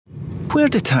Where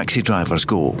do taxi drivers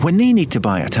go when they need to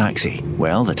buy a taxi?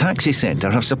 Well, the Taxi Centre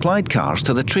have supplied cars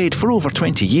to the trade for over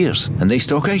 20 years, and they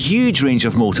stock a huge range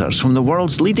of motors from the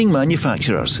world's leading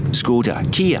manufacturers: Skoda,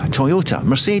 Kia, Toyota,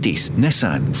 Mercedes,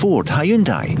 Nissan, Ford,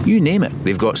 Hyundai, you name it.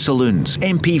 They've got saloons,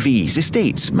 MPVs,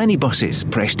 estates, minibuses,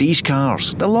 prestige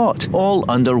cars, the lot, all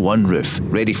under one roof,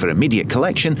 ready for immediate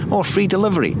collection or free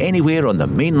delivery anywhere on the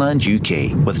mainland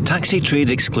UK, with taxi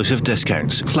trade exclusive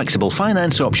discounts, flexible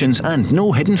finance options and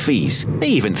no hidden fees. They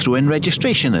even throw in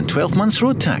registration and 12 months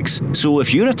road tax. So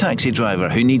if you're a taxi driver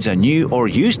who needs a new or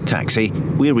used taxi,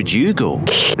 where would you go?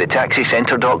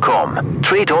 TheTaxiCentre.com.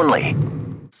 Trade only.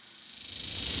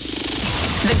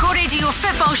 The Go Radio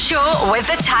Football Show with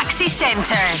the Taxi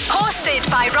Centre. Hosted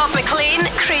by Rob Maclean,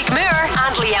 Craig Moore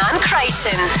and Leanne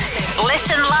Crichton.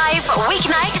 Listen live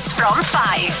weeknights from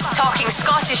 5. Talking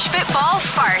Scottish football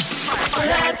first.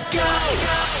 Let's go!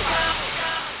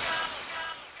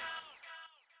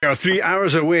 We are 3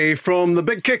 hours away from the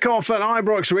big kick-off at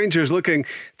Ibrox. Rangers looking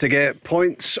to get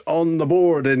points on the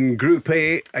board in Group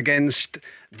A against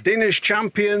Danish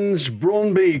champions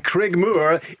Brøndby. Craig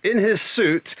Moore, in his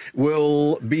suit,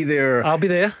 will be there. I'll be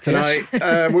there tonight.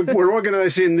 Yes. We're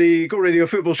organising the Go Radio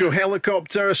Football Show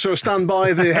helicopter, so stand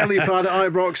by the helipad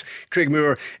at Ibrox. Craig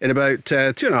Moore, in about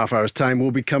 2.5 hours' time,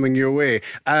 will be coming your way.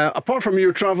 Apart from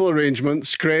your travel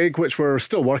arrangements, Craig, which we're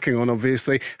still working on,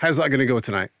 obviously, how's that going to go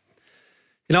tonight?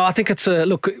 You know, I think it's a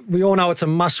look. We all know it's a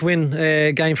must-win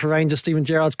game for Rangers. Stephen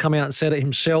Gerrard's come out and said it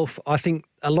himself. I think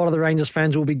a lot of the Rangers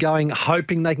fans will be going,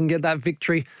 hoping they can get that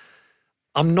victory.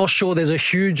 I'm not sure there's a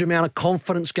huge amount of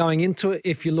confidence going into it.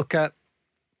 If you look at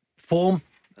form,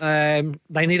 they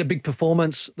need a big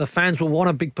performance. The fans will want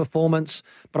a big performance,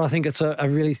 but I think it's a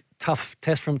really tough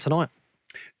test from tonight.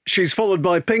 She's followed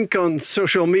by Pink on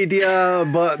social media,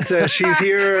 but she's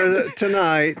here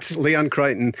tonight. Leanne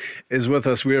Crichton is with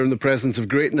us. We're in the presence of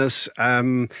greatness.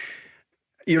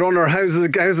 Your Honour, how's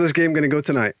this game going to go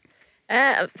tonight?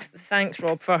 Thanks,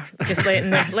 Rob, for just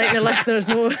letting the listeners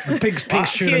know. Pink's a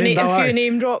few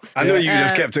name drops. I know you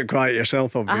have kept it quiet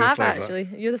yourself, obviously. I have actually.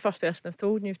 You're the first person I've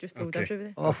told, and you've just told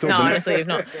everybody. No, honestly, you've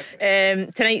not.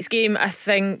 Tonight's game, I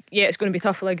think, it's going to be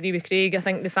tough. I'll agree with Craig. I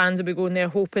think the fans will be going there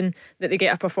hoping that they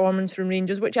get a performance from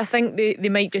Rangers, which I think they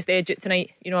might just edge it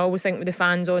tonight. You know, I always think with the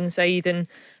fans on side, and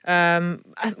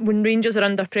when Rangers are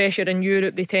under pressure in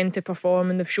Europe, they tend to perform,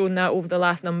 and they've shown that over the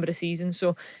last number of seasons.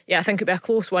 So yeah, I think it'll be a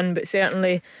close one, but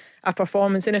certainly a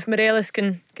performance. And if Morelos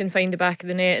can find the back of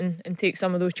the net and take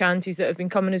some of those chances that have been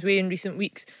coming his way in recent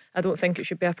weeks, I don't think it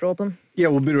should be a problem. Yeah,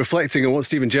 we'll be reflecting on what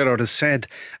Stephen Gerrard has said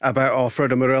about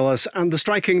Alfredo Morelos and the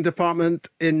striking department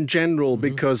in general,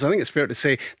 because I think it's fair to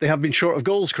say they have been short of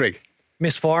goals, Craig.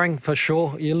 Misfiring for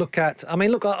sure. You look at,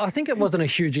 I think it wasn't a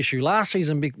huge issue last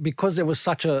season because there was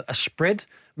such a spread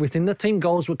within the team.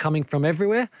 Goals were coming from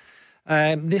everywhere.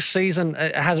 This season,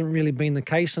 it hasn't really been the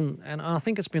case, and I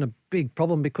think it's been a big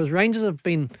problem because Rangers have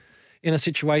been in a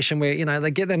situation where, you know, they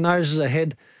get their noses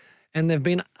ahead and they've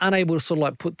been unable to sort of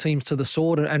like put teams to the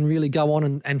sword and really go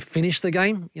on and finish the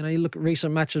game. You know, you look at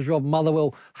recent matches, Rob,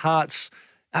 Motherwell, Hearts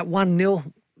at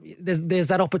 1-0. There's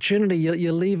that opportunity.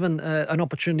 You're leaving an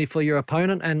opportunity for your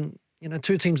opponent, and you know,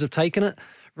 two teams have taken it.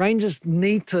 Rangers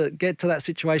need to get to that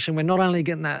situation where not only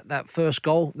getting that first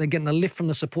goal, they're getting the lift from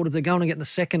the supporters, they're going and getting the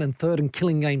second and third and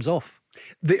killing games off.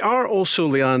 They are also,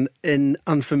 Leanne, in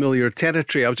unfamiliar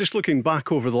territory. I was just looking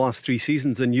back over the last 3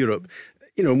 seasons in Europe,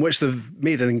 you know, in which they've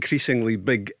made an increasingly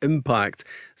big impact.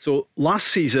 So last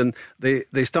season,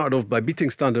 they started off by beating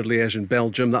Standard Liège in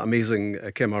Belgium, that amazing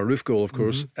Kemar Roof goal, of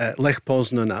course, Lech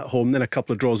Poznan at home, then a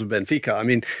couple of draws with Benfica. I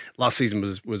mean, last season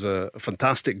was a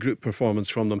fantastic group performance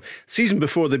from them. Season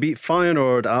before, they beat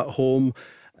Feyenoord at home,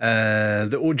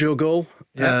 the Ojo goal,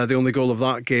 the only goal of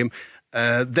that game.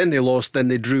 Then they lost, then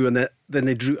they drew, and then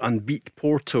they drew and beat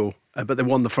Porto. But they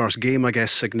won the first game, I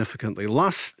guess, significantly.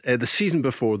 The season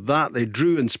before that, they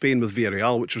drew in Spain with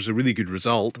Villarreal, which was a really good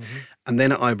result. And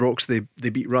then at Ibrox, they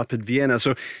beat Rapid Vienna.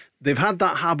 So they've had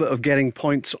that habit of getting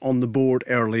points on the board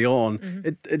early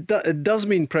on. It does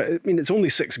mean, it's only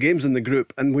 6 games in the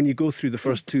group, and when you go through the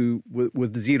first 2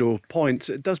 with 0 points,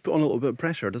 it does put on a little bit of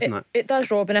pressure, doesn't it? It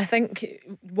does, Rob, and I think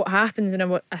what happens,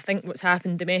 and I think what's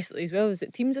happened domestically as well, is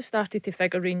that teams have started to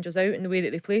figure Rangers out in the way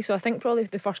that they play. So I think probably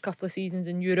the first couple of seasons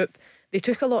in Europe, they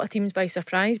took a lot of teams by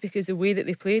surprise because the way that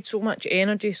they played, so much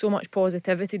energy, so much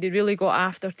positivity, they really got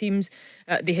after teams.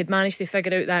 They had managed to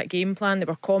figure out that game plan. They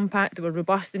were compact, they were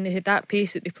robust, and they had that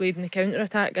pace that they played in the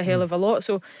counter-attack a hell of a lot.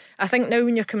 So I think now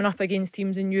when you're coming up against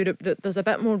teams in Europe, that there's a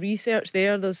bit more research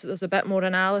there, there's a bit more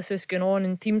analysis going on,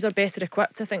 and teams are better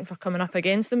equipped, I think, for coming up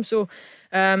against them. So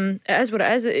it is what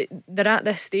it is. They're at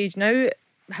this stage now.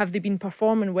 Have they been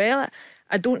performing well?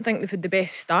 I don't think they've had the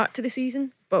best start to the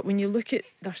season, but when you look at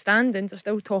their standings, they're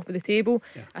still top of the table.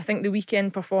 I think the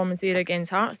weekend performance there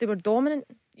against Hearts, they were dominant,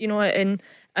 and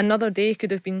another day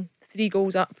could have been 3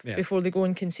 goals up before they go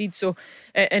and concede. So,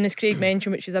 and as Craig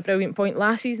mentioned, which is a brilliant point,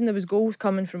 last season there was goals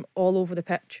coming from all over the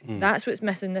pitch. That's what's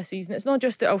missing this season. It's not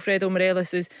just that Alfredo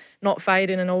Morelos is not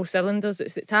firing in all cylinders,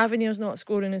 it's that Tavernier's not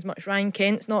scoring as much, Ryan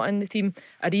Kent's not in the team,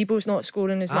 Aribo's not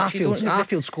scoring as much.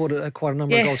 Arfield scored quite a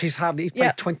number of goals. He's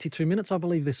played 22 minutes, I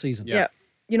believe, this season.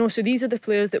 So these are the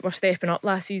players that were stepping up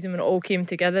last season when it all came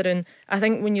together. And I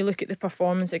think when you look at the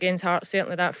performance against Hearts,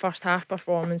 certainly that first half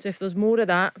performance, if there's more of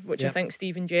that, which I think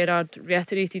Stephen Gerrard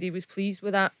reiterated, he was pleased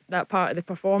with that part of the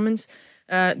performance,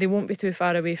 they won't be too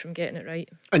far away from getting it right.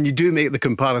 And you do make the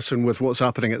comparison with what's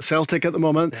happening at Celtic at the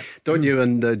moment, don't you?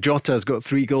 And Jota's got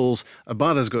 3 goals,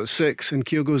 Abada's got 6, and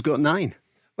Kyogo's got 9.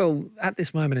 Well, at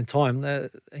this moment in time,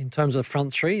 in terms of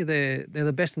front three, they're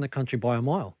the best in the country by a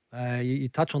mile. You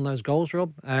touch on those goals,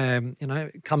 Rob.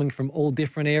 Coming from all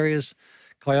different areas.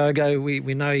 Kyogo,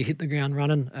 we know he hit the ground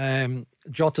running.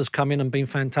 Jota's come in and been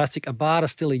fantastic. Abada,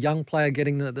 still a young player,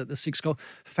 getting the 6th goal.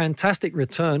 Fantastic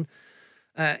return.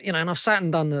 And I've sat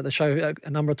and done the show a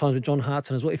number of times with John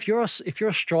Hartson as well. If you're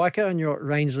a striker and you're at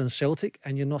Rangers and Celtic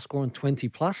and you're not scoring 20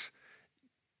 plus,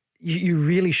 you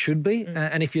really should be.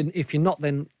 And if you're not,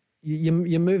 then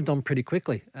you moved on pretty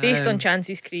quickly. Based on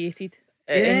chances created.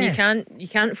 And you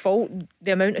can't fault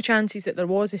the amount of chances that there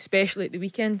was, especially at the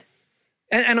weekend.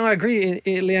 And I agree,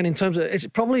 Leanne, in terms of it's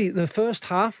probably the first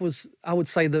half was, I would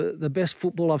say, the best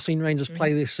football I've seen Rangers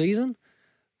play this season.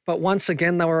 But once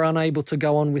again, they were unable to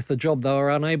go on with the job. They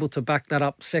were unable to back that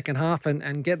up second half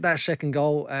and get that second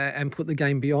goal and put the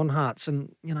game beyond Hearts.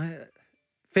 And,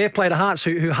 fair play to Hearts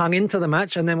who hung into the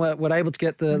match and then were able to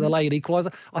get the late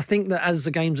equaliser. I think that as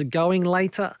the games are going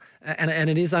later, and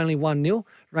it is only 1-0,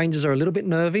 Rangers are a little bit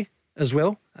nervy as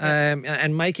well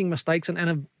and making mistakes and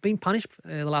have been punished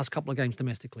the last couple of games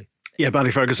domestically. Yeah,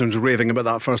 Barry Ferguson was raving about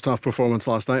that first half performance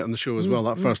last night on the show as well.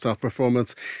 That first half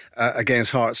performance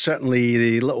against Hearts. Certainly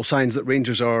the little signs that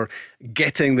Rangers are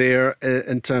getting there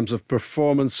in terms of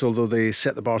performance, although they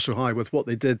set the bar so high with what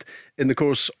they did in the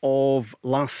course of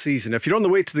last season. If you're on the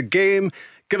way to the game,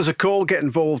 give us a call, get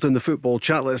involved in the football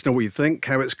chat. Let us know what you think,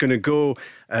 how it's going to go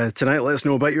tonight. Let us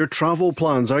know about your travel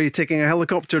plans. Are you taking a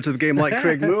helicopter to the game like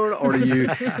Craig Moore, or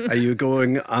are you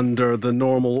going under the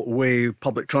normal way,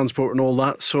 public transport and all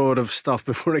that sort of stuff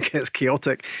before it gets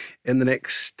chaotic in the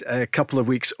next couple of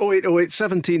weeks? 0808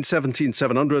 17 17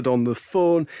 700 on the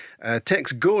phone.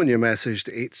 Text go in your message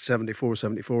to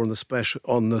 87474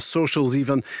 on the socials,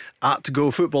 even at Go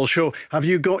Football Show. Have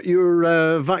you got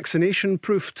your vaccination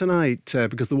proof tonight?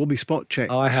 Because there will be spot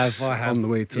checks. I have on the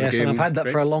way to the game. Yes, and I've had that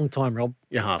for a long time, Rob.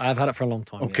 You have? I've had it for a long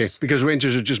time. Okay, yes. Because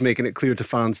Rangers are just making it clear to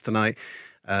fans tonight,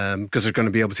 because there's going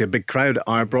to be obviously a big crowd at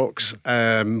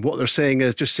Ibrox. What they're saying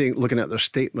is, looking at their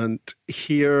statement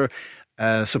here,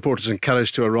 supporters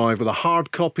encouraged to arrive with a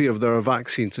hard copy of their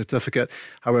vaccine certificate.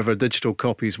 However, digital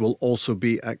copies will also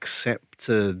be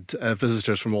accepted.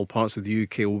 Visitors from all parts of the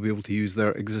UK will be able to use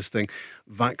their existing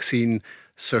vaccine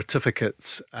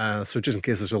certificates. So just in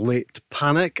case there's a late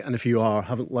panic, and if you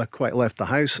haven't quite left the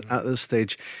house at this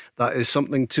stage, that is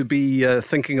something to be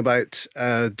thinking about.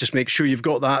 Just make sure you've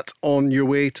got that on your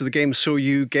way to the game so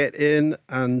you get in.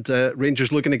 And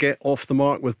Rangers looking to get off the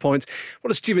mark with points. What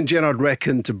does Stephen Gerrard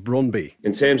reckon to Brøndby?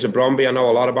 In terms of Brøndby, I know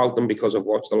a lot about them because I've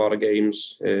watched a lot of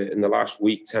games in the last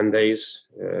week, 10 days.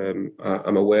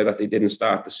 I'm aware that they didn't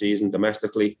start the season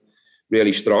domestically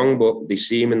really strong, but they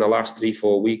seem in the last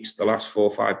 3-4 weeks, the last 4 or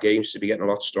 5 games, to be getting a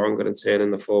lot stronger and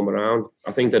turning the form around.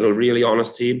 I think they're a really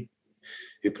honest team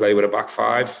who play with a back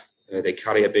five. They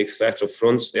carry a big threat up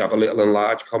front. They have a little and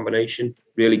large combination,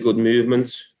 really good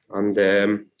movement,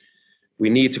 and we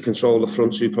need to control the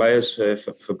front 2 players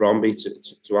for Brøndby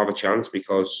to have a chance,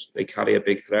 because they carry a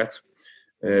big threat.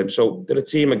 So they're a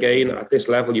team, again, at this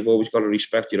level, you've always got to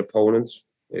respect your opponents,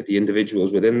 the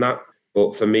individuals within that.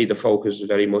 But for me, the focus is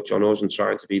very much on us and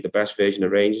trying to be the best version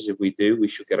of Rangers. If we do, we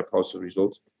should get a positive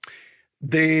result.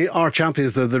 They are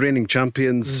champions. They're the reigning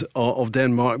champions of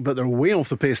Denmark, but they're way off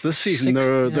the pace this season.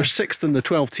 They're 6th in the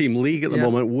 12-team league at the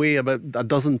moment, way about a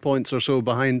dozen points or so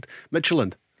behind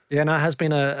Midtjylland. Yeah, no, it has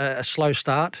been a slow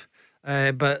start,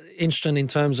 but interesting in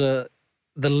terms of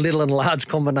the little and large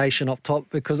combination up top,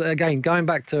 because, again, going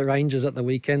back to Rangers at the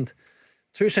weekend,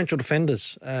 2 central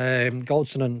defenders,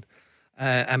 Goldson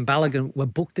and Balogun, were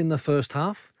booked in the first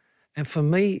half. And for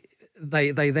me,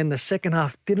 they then the second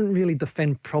half didn't really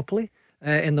defend properly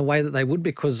in the way that they would,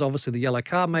 because obviously the yellow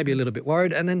card, maybe a little bit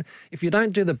worried. And then if you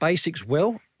don't do the basics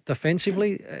well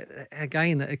defensively,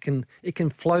 again, it can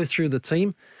flow through the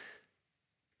team.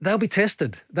 They'll be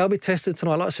tested. They'll be tested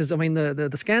tonight. Like I said, I mean,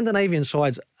 the Scandinavian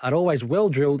sides are always well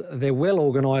drilled. They're well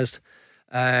organised,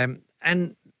 and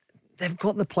they've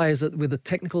got the players with the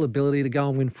technical ability to go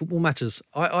and win football matches.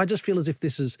 I just feel as if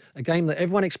this is a game that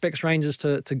everyone expects Rangers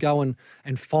to go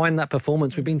and find that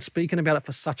performance. We've been speaking about it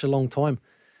for such a long time.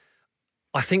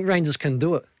 I think Rangers can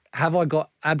do it. Have I got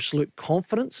absolute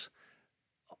confidence?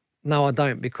 No, I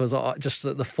don't, because just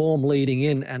the form leading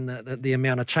in and the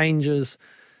amount of changes,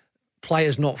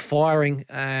 players not firing.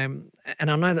 And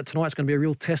I know that tonight's going to be a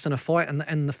real test and a fight.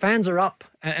 And the fans are up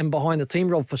and behind the team,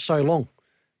 Rob, for so long.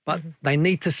 But they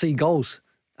need to see goals.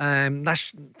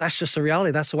 That's just the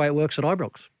reality. That's the way it works at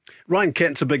Ibrox. Ryan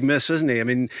Kent's a big miss, isn't he? I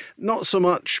mean, not so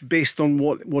much based on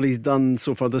what he's done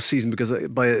so far this season, because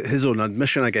by his own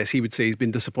admission, I guess he would say he's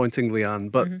been disappointing,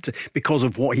 Leanne, but because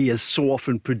of what he has so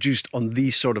often produced on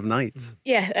these sort of nights.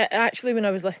 Yeah, actually, when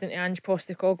I was listening to Ange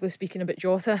Postecoglou speaking about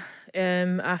Jota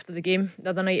after the game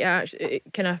the other night, it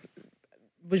kind of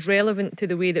was relevant to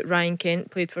the way that Ryan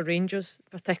Kent played for Rangers,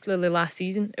 particularly last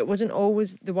season. It wasn't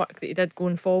always the work that he did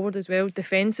going forward as well.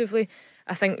 Defensively,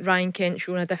 I think Ryan Kent's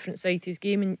shown a different side to his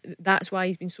game, and that's why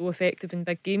he's been so effective in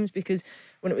big games, because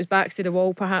when it was backs to the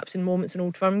wall, perhaps in moments in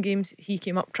Old Firm games, he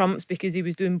came up trumps because he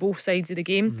was doing both sides of the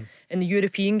game. In the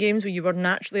European games, where you were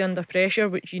naturally under pressure,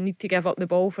 which you need to give up the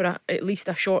ball for at least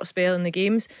a short spell in the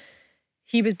games,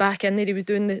 he was back in there, he was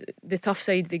doing the tough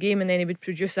side of the game, and then he would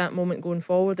produce that moment going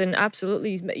forward. And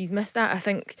absolutely, he's missed that. I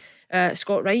think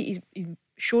Scott Wright, he's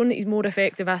shown that he's more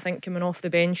effective, I think, coming off the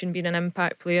bench and being an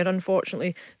impact player,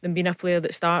 unfortunately, than being a player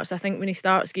that starts. I think when he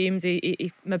starts games,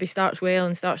 he maybe starts well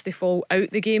and starts to fall out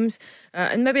the games,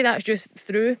 and maybe that's just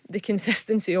through the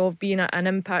consistency of being an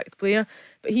impact player.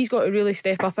 But he's got to really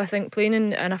step up, I think. Playing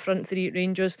in a front three at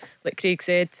Rangers, like Craig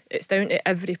said, it's down to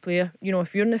every player. You know,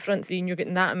 if you're in the front three and you're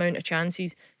getting that amount of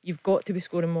chances, you've got to be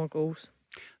scoring more goals.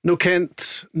 No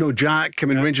Kent, no Jack. I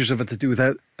mean, Rangers have had to do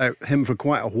without him for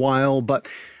quite a while, but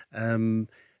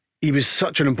he was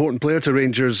such an important player to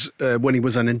Rangers when he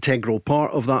was an integral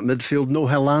part of that midfield. No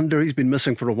Helander, he's been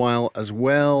missing for a while as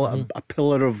well. A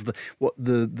pillar of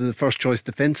the first choice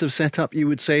defensive setup, you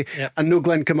would say. Yep. And no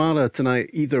Glenn Kamara tonight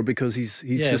either, because he's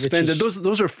suspended.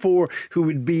 Those are four who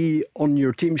would be on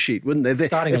your team sheet, wouldn't they?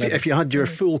 If you had your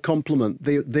full complement,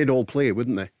 they'd all play,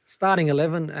 wouldn't they? Starting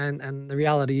 11, and the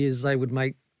reality is they would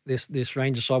make this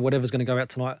Rangers side, whatever's going to go out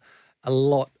tonight, a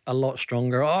lot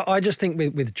stronger. I just think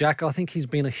with Jack, I think he's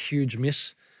been a huge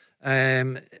miss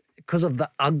because of the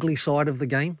ugly side of the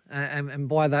game, and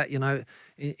by that, you know,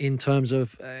 in terms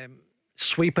of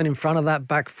sweeping in front of that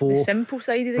back four, the simple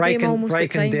side of the game, almost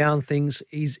breaking down things.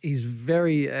 He's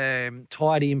very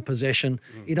tidy in possession.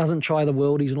 He doesn't try the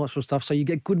worldies and all that sort of stuff. So you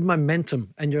get good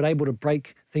momentum, and you're able to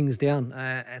break things down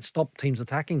and stop teams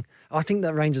attacking. I think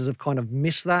that Rangers have kind of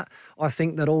missed that. I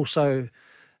think that also.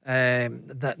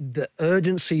 That the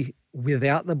urgency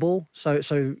without the ball. So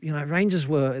you know, Rangers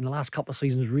were in the last couple of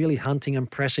seasons really hunting and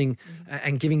pressing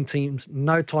and giving teams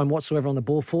no time whatsoever on the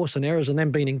ball, forcing errors, and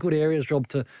then being in good areas, Rob,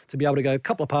 to be able to go a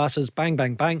couple of passes, bang,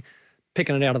 bang, bang,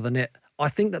 picking it out of the net. I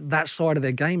think that side of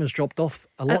their game has dropped off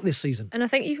a lot this season. And I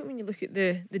think even when you look at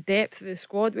the depth of the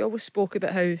squad, we always spoke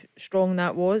about how strong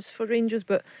that was for Rangers,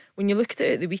 but when you look at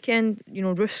it at the weekend, you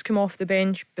know, Roof's come off the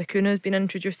bench, Bakuna's been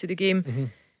introduced to the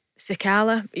game.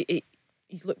 Sakala,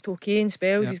 he's looked okay in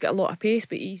spells. He's got a lot of pace,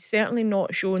 but he's certainly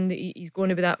not shown that he's going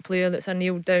to be that player that's a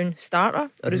nailed down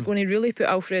starter or is going to really put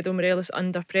Alfredo Morelos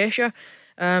under pressure.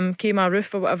 Kemar Roof,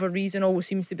 for whatever reason, always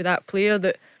seems to be that player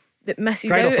that misses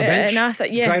Great out. Off the bench.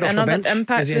 Another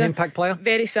impact. Is he an impact player?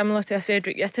 Very similar to a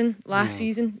Cedric Yitton last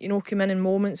season. You know, came in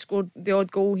moments, scored the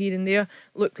odd goal here and there,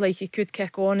 looked like he could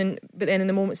kick on, but then in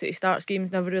the moments that he starts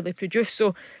games, never really produced.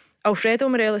 So Alfredo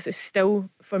Morelos is still,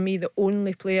 for me, the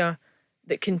only player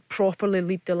that can properly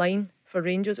lead the line for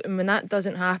Rangers. And when that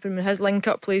doesn't happen, when his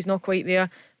link-up play is not quite there,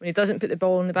 when he doesn't put the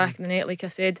ball in the back of the net, like I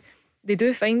said, they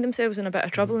do find themselves in a bit of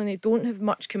trouble, and they don't have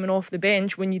much coming off the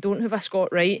bench when you don't have a Scott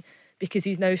Wright, because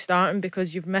he's now starting,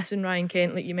 because you're missing Ryan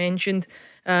Kent, like you mentioned,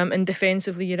 and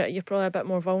defensively you're probably a bit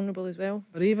more vulnerable as well.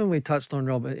 But even we touched on,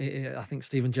 Rob, I think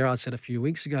Stephen Gerrard said a few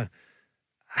weeks ago,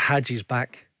 Hadji's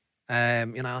back.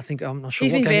 You know, I think, I'm not sure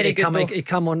he's what been game very good, he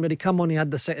come on. He had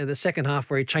the second half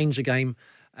where he changed the game,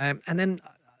 and then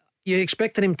you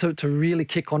expected him to really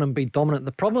kick on and be dominant.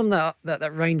 The problem that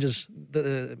Rangers,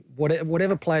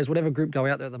 whatever players, whatever group go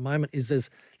out there at the moment, is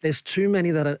there's too many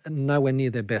that are nowhere near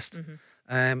their best.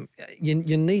 You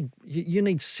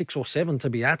need 6 or 7 to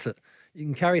be at it. You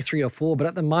can carry 3 or 4, but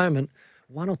at the moment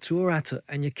 1 or 2 are at it,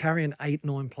 and you're carrying 8,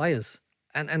 9 players.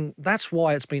 And that's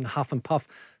why it's been huff and puff.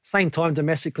 Same time,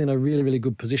 domestically in a really, really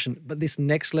good position. But this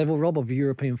next level, Rob, of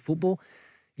European football,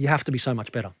 you have to be so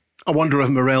much better. I wonder if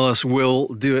Morelos will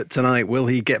do it tonight. Will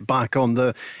he get back on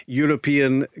the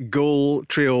European goal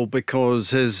trail?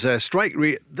 Because his strike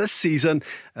rate this season,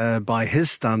 by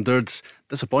his standards,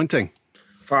 disappointing.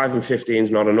 5 and 15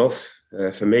 is not enough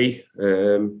for me.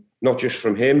 Not just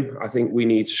from him. I think we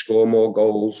need to score more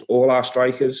goals. All our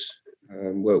strikers,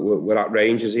 we're at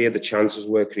Rangers here. The chances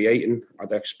we're creating,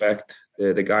 I'd expect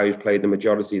the guy who's played the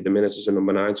majority of the minutes as a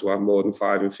number 9 to have more than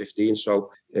 5 and 15. So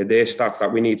they're stats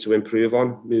that we need to improve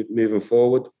on moving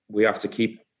forward. We have to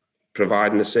keep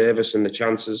providing the service and the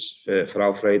chances for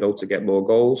Alfredo to get more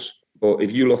goals. But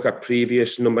if you look at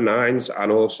previous number 9s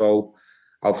and also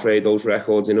Alfredo's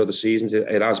records in other seasons,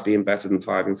 it has been better than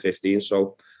 5 and 15.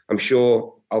 So I'm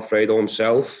sure Alfredo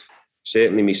himself,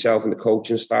 certainly myself and the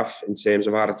coaching staff, in terms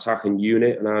of our attacking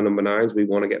unit and our number 9s, we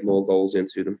want to get more goals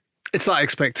into them. It's that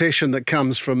expectation that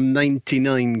comes from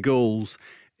 99 goals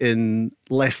in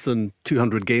less than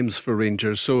 200 games for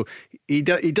Rangers. So he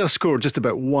does score just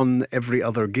about one every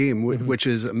other game, which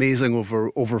is amazing over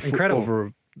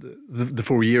the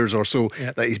 4 years or so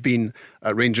that he's been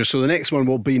at Rangers. So the next one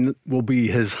will be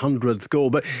his 100th goal.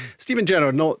 But Stephen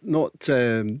Gerrard not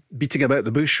beating about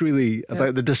the bush really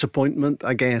about the disappointment,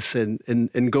 I guess,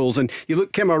 in goals. And you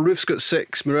look, Kemar Roof's got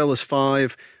 6, Morelos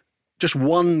 5. Just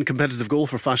one competitive goal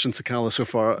for Fashion Sakala so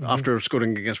far after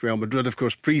scoring against Real Madrid, of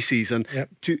course, pre-season.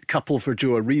 Couple for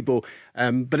Joe Aribo.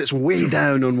 But it's way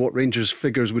down on what Rangers'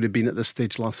 figures would have been at this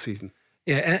stage last season.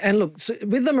 Yeah, and look, so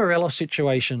with the Morelos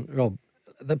situation, Rob,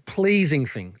 the pleasing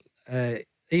thing,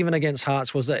 even against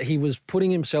Hearts, was that he was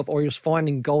putting himself, or he was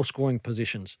finding goal-scoring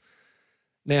positions.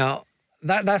 Now,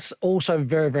 that's also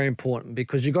very, very important,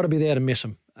 because you've got to be there to miss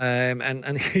him.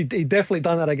 And he definitely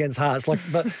done that against Hearts.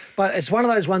 But it's one of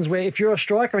those ones where if you're a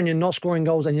striker and you're not scoring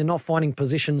goals and you're not finding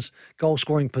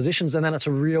goal-scoring positions, then it's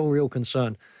a real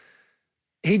concern.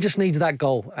 He just needs that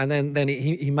goal, and then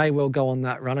he may well go on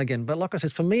that run again. But like I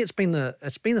said, for me, it's been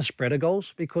the spread of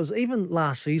goals, because even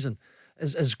last season,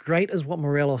 as great as what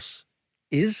Morelos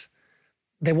is,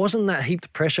 there wasn't that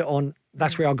heaped pressure on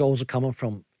that's where our goals are coming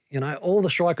from. You know, all the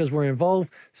strikers were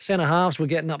involved. Centre halves were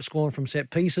getting up scoring from set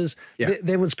pieces. Yeah.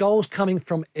 There was goals coming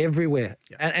from everywhere.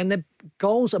 Yeah. And the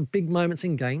goals are big moments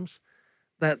in games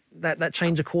that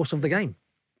change the course of the game.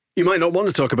 You might not want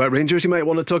to talk about Rangers. You might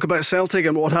want to talk about Celtic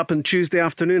and what happened Tuesday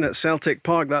afternoon at Celtic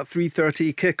Park, that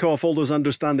 3:30 kick-off. All those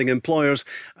understanding employers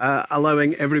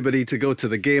allowing everybody to go to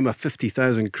the game, a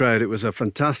 50,000 crowd. It was a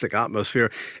fantastic atmosphere.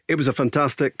 It was a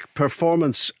fantastic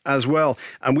performance as well.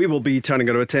 And we will be turning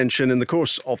our attention in the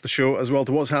course of the show as well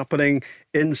to what's happening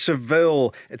in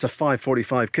Seville. It's a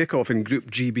 5:45 kick-off in Group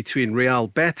G between Real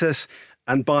Betis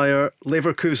and Bayer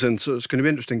Leverkusen. So it's going to be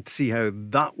interesting to see how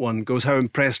that one goes. How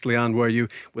impressed, Leanne, were you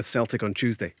with Celtic on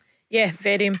Tuesday? Yeah,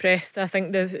 very impressed. I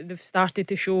think they've started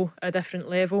to show a different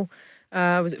level.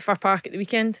 I was at Fir Park at the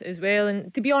weekend as well,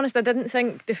 and to be honest, I didn't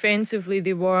think defensively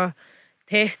they were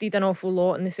tested an awful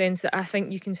lot, in the sense that I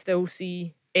think you can still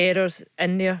see errors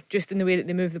in there, just in the way that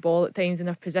they move the ball at times in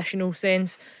their positional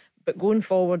sense. But going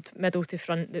forward, middle to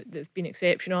front, they've been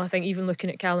exceptional. I think even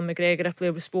looking at Callum McGregor, a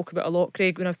player we spoke about a lot,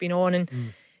 Craig, when I've been on,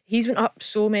 and he's went up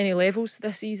so many levels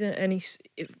this season, and he's,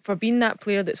 for being that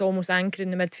player that's almost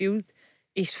anchoring the midfield,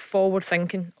 he's forward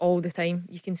thinking all the time.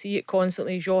 You can see it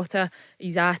constantly. Jota,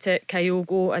 he's at it.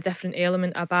 Kyogo, a different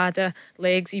element. Abada,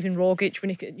 legs, even Rogic, when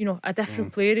he could, a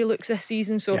different player he looks this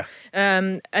season. So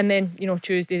and then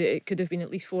Tuesday it could have been at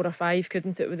least 4 or 5,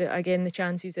 couldn't it, with the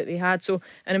chances that they had. So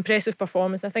an impressive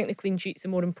performance. I think the clean sheet's the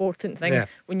more important thing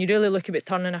when you really look about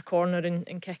turning a corner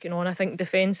and kicking on. I think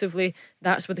defensively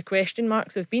that's where the question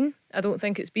marks have been. I don't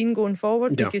think it's been going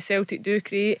forward, because Celtic do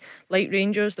create, like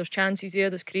Rangers. There's chances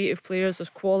there's creative players, there's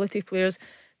quality players,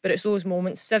 but it's those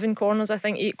moments. 7 corners, I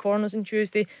think 8 corners on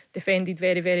Tuesday, defended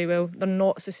very, very well. They're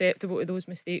not susceptible to those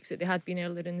mistakes that they had been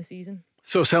earlier in the season.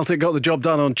 So Celtic got the job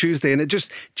done on Tuesday, and it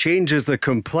just changes the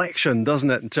complexion,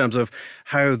 doesn't it, in terms of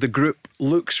how the group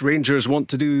looks. Rangers want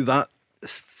to do that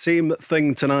same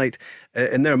thing tonight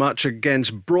in their match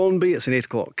against Brøndby. It's an 8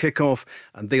 o'clock kickoff,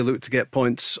 and they look to get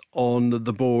points on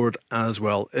the board as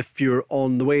well. If you're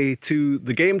on the way to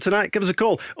the game tonight, give us a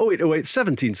call. 0808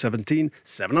 17 17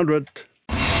 700.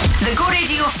 The Go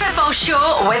Radio Football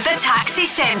Show with the Taxi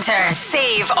Centre.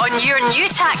 Save on your new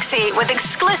taxi with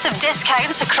exclusive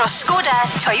discounts across Skoda,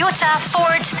 Toyota,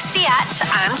 Ford, Seat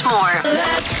and more.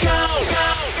 Let's go.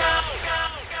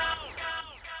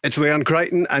 It's Leanne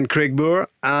Crichton and Craig Moore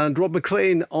and Rob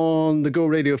Maclean on the Go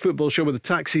Radio Football Show with the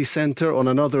Taxi Centre on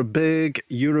another big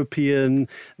European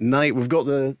night. We've got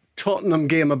the Tottenham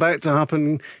game about to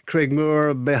happen, Craig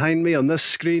Moore, behind me on this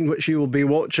screen, which you will be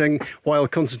watching while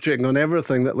concentrating on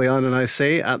everything that Leanne and I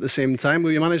say at the same time.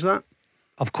 Will you manage that?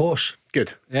 Of course.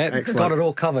 Good. Yeah, Excellent. got it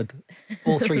all covered.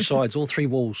 All three sides, all three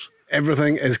walls.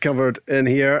 Everything is covered in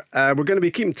here. We're going to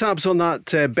be keeping tabs on that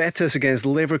Betis against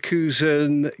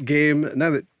Leverkusen game now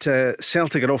that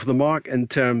Celtic are off the mark in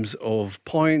terms of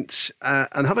points.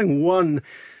 And having won,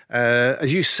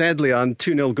 as you said, Leanne,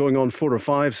 2-0 going on 4 or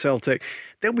 5 Celtic,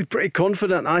 they'll be pretty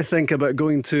confident, I think, about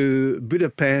going to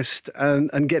Budapest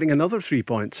and getting another 3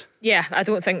 points. Yeah, I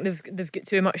don't think they've got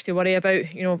too much to worry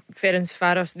about. You know,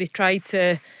 Ferencváros, they tried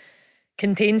to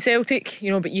contain Celtic,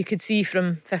 you know, but you could see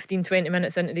from 15-20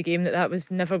 minutes into the game that was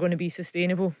never going to be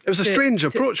sustainable. It was a strange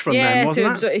approach from them,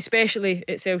 wasn't it? Especially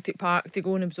at Celtic Park, to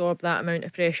go and absorb that amount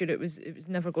of pressure, it was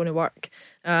never going to work.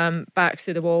 Backs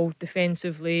to the wall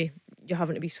defensively, you're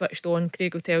having to be switched on.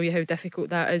 Craig will tell you how difficult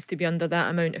that is to be under that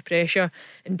amount of pressure,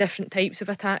 and different types of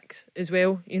attacks as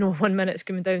well. You know, 1 minute's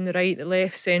coming down the right, the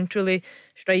left, centrally,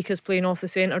 strikers playing off the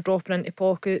centre, dropping into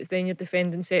pockets, then you're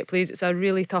defending set plays. It's a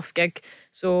really tough gig.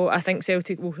 So I think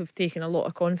Celtic will have taken a lot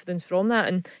of confidence from that,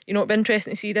 and you know, it'll be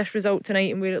interesting to see this result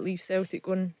tonight and where it leaves Celtic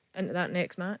going into that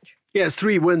next match. Yeah, it's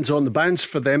 3 wins on the bounce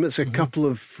for them. It's a couple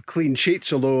of clean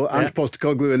sheets, although Ange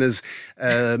Postecoglou in his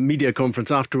media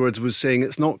conference afterwards was saying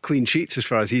it's not clean sheets as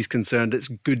far as he's concerned, it's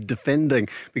good defending,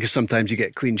 because sometimes you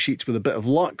get clean sheets with a bit of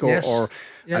luck or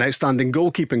an outstanding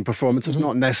goalkeeping performance. It's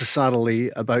not necessarily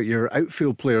about your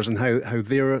outfield players and how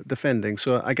they're defending.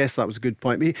 So I guess that was a good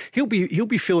point. He'll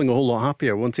be feeling a whole lot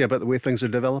happier, won't he, about the way things are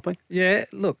developing? Yeah,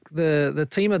 look, the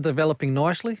team are developing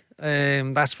nicely.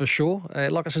 That's for sure.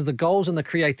 Like I said, the goals and the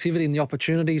creativity and the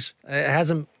opportunities, it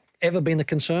hasn't ever been a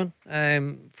concern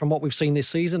from what we've seen this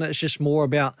season. It's just more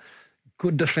about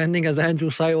good defending, as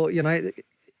Angel say, or you know,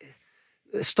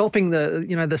 stopping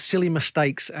the silly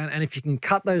mistakes. And if you can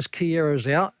cut those key errors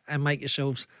out and make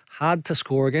yourselves hard to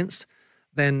score against,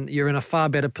 then you're in a far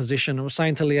better position. I was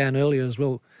saying to Leanne earlier as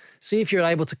well, see if you're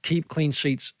able to keep clean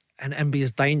sheets and be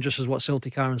as dangerous as what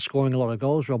Celtic are in scoring a lot of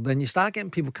goals, Rob, then you start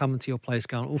getting people coming to your place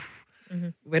going, oof,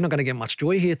 we're not going to get much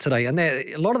joy here today. And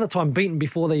they're a lot of the time beaten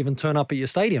before they even turn up at your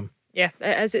stadium. Yeah,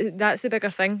 that's the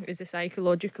bigger thing, is the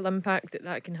psychological impact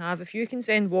that can have. If you can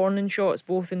send warning shots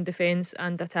both in defence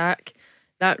and attack,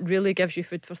 that really gives you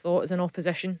food for thought as an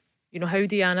opposition. You know, how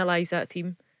do you analyse that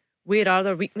team? Where are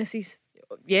their weaknesses?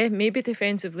 Yeah, maybe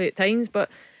defensively at times, but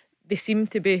they seem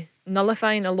to be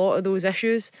nullifying a lot of those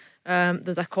issues.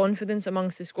 There's a confidence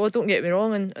amongst the squad. Don't get me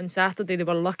wrong, on Saturday they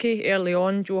were lucky early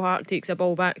on. Joe Hart takes a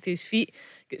ball back to his feet,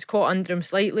 gets caught under him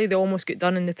slightly, they almost get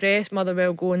done in the press.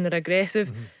 Motherwell go and they're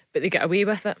aggressive, but they get away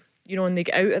with it, you know, and they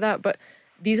get out of that. But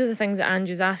these are the things that Ange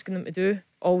is asking them to do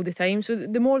all the time. So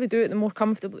the more they do it, the more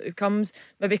comfortable it becomes.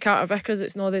 Maybe Carter Vickers,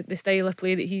 it's not the style of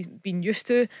play that he's been used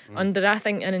to under, I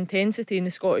think, an intensity in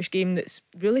the Scottish game that's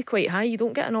really quite high. You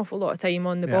don't get an awful lot of time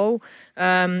on the ball.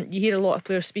 You hear a lot of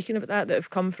players speaking about that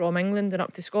have come from England and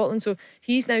up to Scotland. So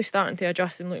he's now starting to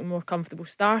adjust and looking more comfortable.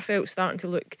 Starfelt's starting to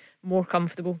look more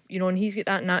comfortable, you know, and he's got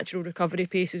that natural recovery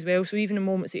pace as well. So even in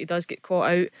moments that he does get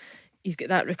caught out, he's got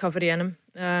that recovery in him.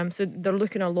 So they're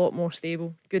looking a lot more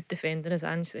stable. Good defending, as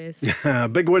Ange says.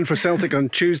 Big win for Celtic on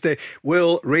Tuesday.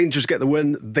 Will Rangers get the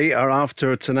win they are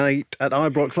after tonight at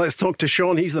Ibrox? Let's talk to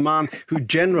Sean. He's the man who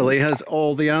generally has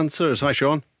all the answers. Hi,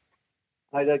 Sean.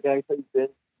 Hi there, guys. How you doing?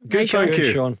 Good, thank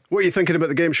you. Sean. What are you thinking about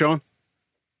the game, Sean?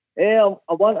 I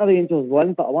want a Rangers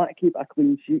win, but I want to keep a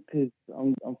clean sheet because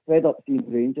I'm fed up seeing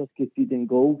Rangers conceding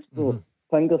goals. So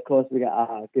fingers crossed we get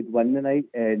a good win tonight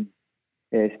and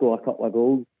score a couple of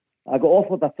goals. I got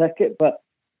offered a ticket, but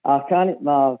I can't.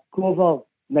 My Clover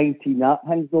 19 app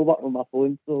hangs no work on my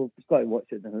phone, so I've just got to watch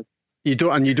it now. You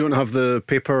don't have the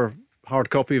paper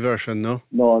hard copy version, no?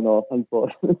 No,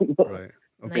 unfortunately. Right.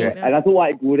 Okay. And I don't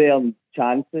want to go there and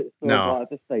chance it, so No. I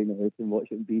just sign it out and watch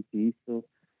it on BT. So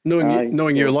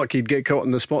Knowing your luck, you'd get caught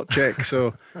in the spot check.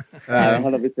 So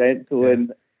 100%. So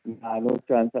no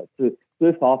chance. That's too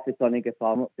far for Sonny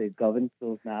Farm up to Govan.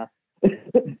 So nah.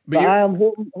 But I am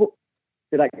hoping.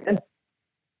 Say that again.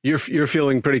 You're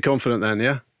feeling pretty confident then,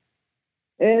 yeah?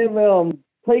 Well, I'm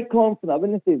quite confident. I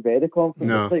wouldn't say very confident.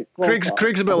 No. Quite confident.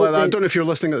 Craig's a bit like that. I don't know if you're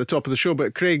listening at the top of the show,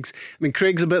 but Craig's a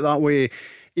bit that way.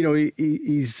 You know,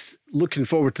 he's looking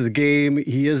forward to the game.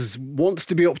 He wants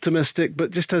to be optimistic,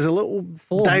 but just has a little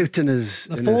doubt in his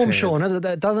The in form, his head. Sean,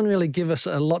 that doesn't really give us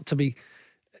a lot to be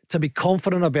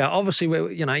confident about. Obviously,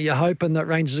 you're hoping that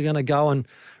Rangers are going to go and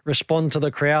respond to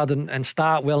the crowd and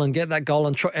start well and get that goal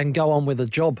and go on with the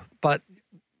job. But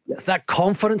that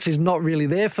confidence is not really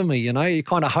there for me. You know, you're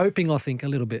kind of hoping, I think, a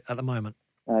little bit at the moment.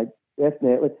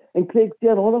 Definitely. And Craig, see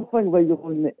another thing where you're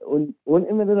on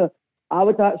me there. I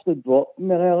would actually drop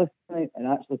Morelos tonight and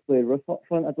actually play Roof up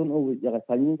front. I don't know what your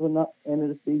opinions on that end of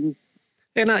the season.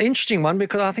 Yeah, no, interesting one,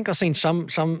 because I think I've seen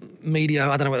some media,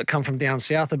 I don't know whether it come from down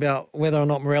south, about whether or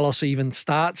not Morelos even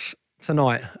starts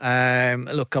tonight.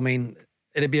 Look, I mean,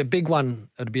 it'd be a big one.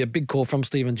 It'd be a big call from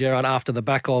Steven Gerrard after the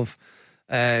back of,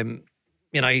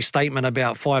 his statement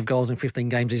about 5 goals in 15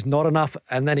 games is not enough.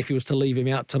 And then if he was to leave him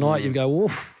out tonight, you'd go,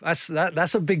 oof, that's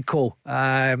a big call.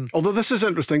 Although this is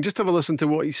interesting, just have a listen to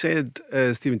what he said,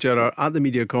 Steven Gerrard, at the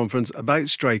media conference about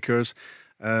strikers.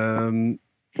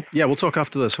 Yeah, we'll talk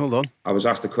after this. Hold on. I was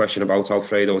asked a question about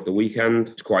Alfredo at the weekend.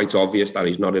 It's quite obvious that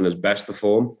he's not in his best of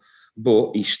form,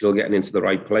 but he's still getting into the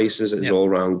right places. His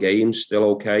all-round game's still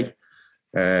okay.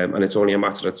 And it's only a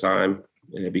matter of time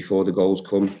before the goals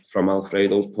come from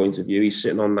Alfredo's point of view. He's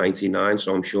sitting on 99,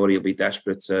 so I'm sure he'll be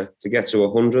desperate to get to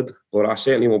 100. But I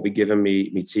certainly won't be giving me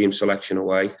team selection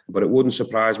away. But it wouldn't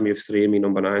surprise me if 3 of me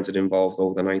number 9s are involved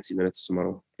over the 90 minutes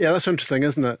tomorrow. Yeah, that's interesting,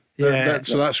 isn't it? Yeah.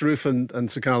 So that's Roof and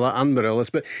Sakala and Morelos.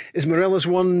 But is Morelos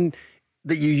one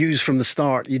that you use from the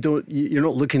start? You're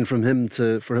not looking for him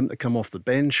to come off the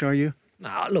bench, are you?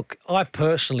 No, look, I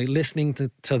personally, listening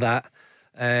to that,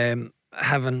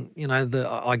 having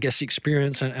I guess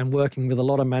experience and working with a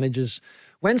lot of managers,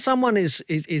 when someone is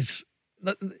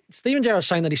Steven Gerrard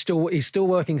saying that he's still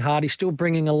working hard, he's still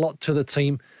bringing a lot to the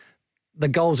team. The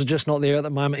goals are just not there at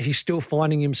the moment. He's still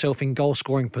finding himself in goal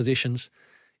scoring positions.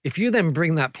 If you then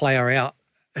bring that player out,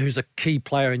 who's a key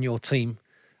player in your team,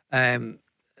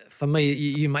 for me,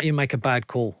 you make a bad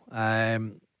call.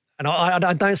 And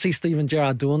I don't see Steven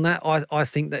Gerrard doing that. I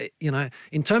think that,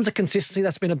 in terms of consistency,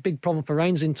 that's been a big problem for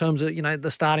Rangers in terms of,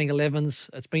 the starting 11s.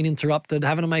 It's been interrupted,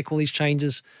 having to make all these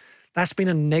changes. That's been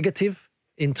a negative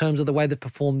in terms of the way they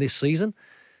performed this season.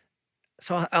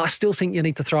 So I still think you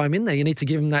need to throw him in there. You need to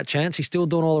give him that chance. He's still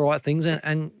doing all the right things,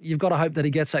 and you've got to hope that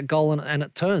he gets that goal and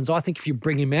it turns. I think if you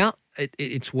bring him out,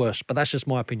 it's worse. But that's just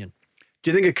my opinion. Do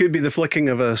you think it could be the flicking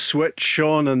of a switch,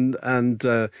 Sean, and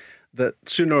that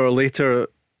sooner or later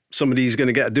somebody's going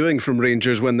to get a doing from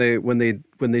Rangers when they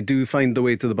do find the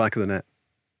way to the back of the net?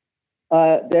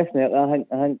 Definitely, I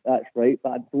think that's right.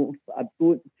 But I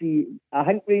don't see. I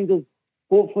think Rangers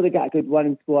hopefully get a good one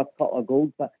and score a couple of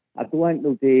goals. But I don't think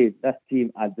they'll do this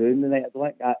team a doing tonight.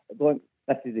 I don't think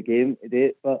this is the game to do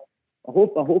it. But I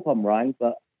hope I'm wrong.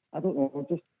 But I don't know. I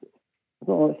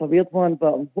don't know. It's a weird one.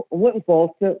 But I'm looking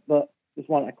forward to it. But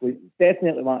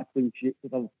definitely want a clean sheet,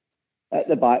 because I'm at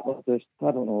the back with just,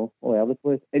 I don't know, all over the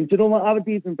place. And do you know what? I would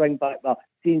even bring back that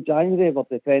team January with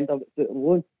the defender that's out on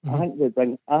loan. I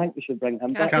think we should bring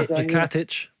him back.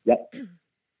 Katic. Yep.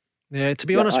 Yeah, to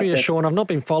be honest with you, Sean, I've not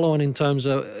been following in terms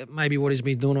of maybe what he's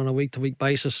been doing on a week-to-week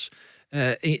basis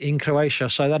in Croatia.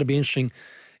 So that'd be interesting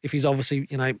if he's obviously,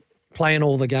 playing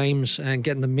all the games and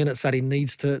getting the minutes that he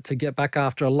needs to get back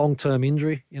after a long-term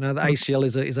injury. The ACL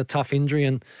is a tough injury,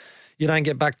 and you don't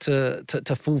get back to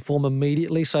full form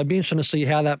immediately. So it'd be interesting to see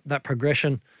how that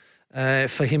progression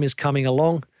for him is coming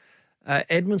along.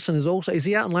 Edmondson is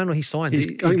he out on loan or he signed? He's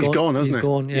gone, hasn't he? He's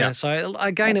gone, yeah. So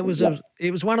again, it was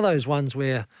one of those ones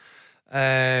where,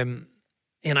 the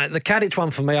Katic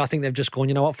one for me, I think they've just gone,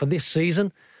 you know what, for this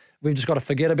season, we've just got to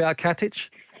forget about Katic.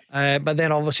 But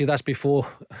then obviously that's before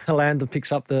Hollander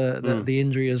picks up the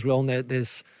injury as well, and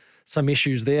there's some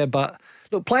issues there. But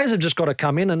look, players have just got to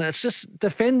come in, and it's just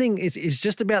defending is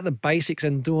just about the basics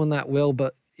and doing that well.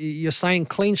 But you're saying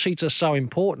clean sheets are so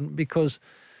important because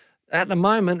at the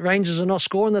moment Rangers are not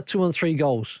scoring the 2 and 3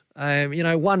 goals.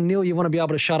 1-0 you want to be able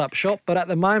to shut up shop, but at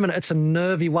the moment it's a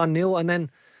nervy 1-0, and then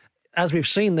as we've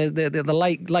seen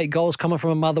the late goals coming from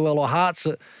a Motherwell or Hearts,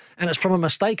 and it's from a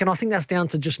mistake, and I think that's down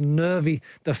to just nervy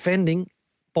defending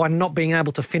by not being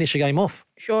able to finish a game off.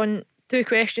 Sean, 2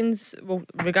 questions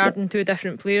regarding 2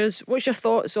 different players. What's your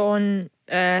thoughts on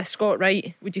Scott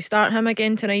Wright? Would you start him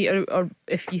again tonight, or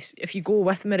if you go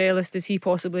with Morelos, does he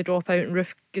possibly drop out and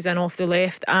Roof goes in off the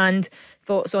left? And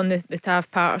thoughts on the Tav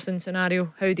Patterson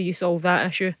scenario? How do you solve that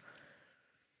issue?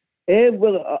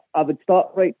 Well, I would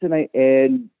start Wright tonight,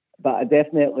 but I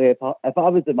definitely, if I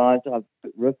was the manager, I'd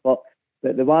put Roof up.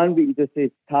 But the one that you just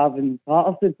say, Tav and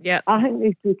Patterson, I think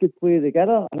these 2 could play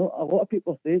together. I know a lot of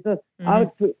people say this. I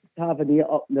would put Tavernier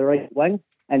up in the right wing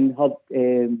and have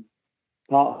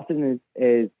Patterson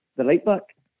as the right back.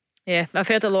 Yeah, I've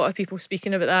heard a lot of people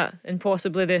speaking about that, and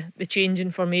possibly the change in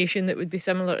formation that would be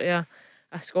similar to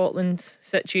a Scotland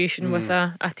situation with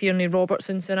a Tierney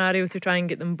Robertson scenario to try and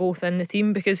get them both in the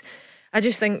team, because I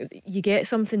just think you get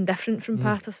something different from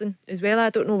Patterson as well. I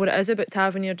don't know what it is about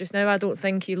Tavernier just now. I don't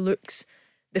think he looks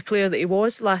the player that he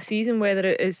was last season, whether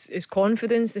it is his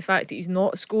confidence, the fact that he's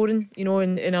not scoring, in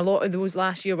a lot of those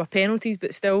last year were penalties,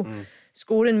 but still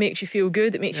scoring makes you feel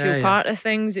good. It makes you feel part of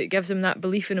things. It gives him that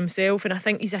belief in himself, and I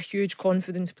think he's a huge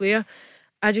confidence player.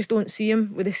 I just don't see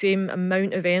him with the same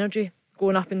amount of energy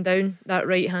going up and down that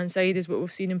right-hand side as what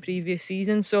we've seen in previous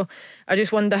seasons. So I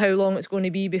just wonder how long it's going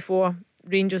to be before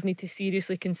Rangers need to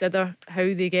seriously consider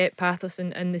how they get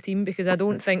Patterson in the team, because I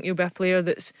don't think he'll be a player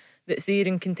that's there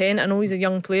and content. I know he's a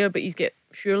young player, but he's got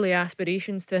surely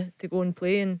aspirations to go and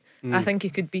play, and I think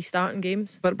he could be starting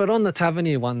games. But on the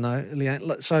Tavernier one though,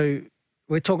 Leanne, so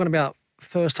we're talking about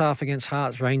first half against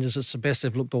Hearts Rangers. It's the best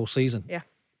they've looked all season. Yeah.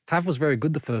 Tav was very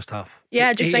good the first half. Yeah,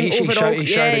 I just think overall...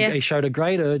 He showed a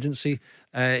great urgency.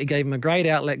 He gave him a great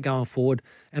outlet going forward.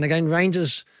 And again,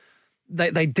 Rangers,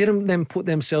 they didn't then put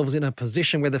themselves in a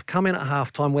position where they've come in at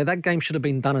half-time where that game should have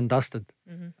been done and dusted.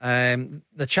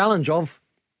 The challenge of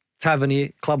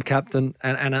Tavernier, club captain,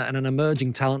 and an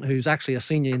emerging talent who's actually a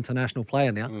senior international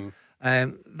player now,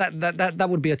 that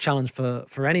would be a challenge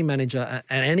for any manager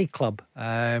and any club.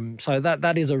 So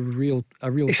that is a real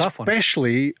tough one.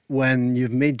 Especially when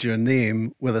you've made your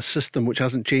name with a system which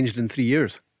hasn't changed in 3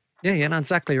 years. Yeah, no,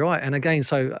 exactly right. And again,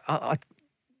 so I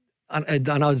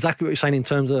know exactly what you're saying in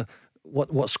terms of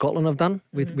what Scotland have done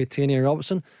with Tierney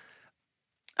Robertson.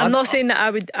 I'm not saying that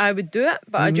I would do it,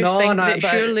 but I just think that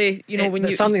surely, when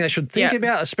it's something they should think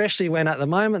about, especially when at the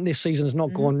moment this season has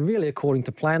not gone really according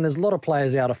to plan. There's a lot of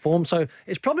players out of form, so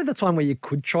it's probably the time where you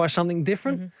could try something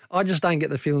different. I just don't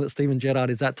get the feeling that Steven Gerrard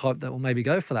is that type that will maybe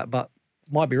go for that, but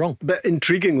might be wrong. But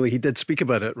intriguingly, he did speak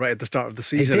about it right at the start of the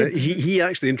season. He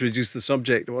actually introduced the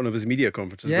subject at one of his media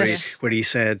conferences where he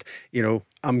said,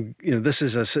 this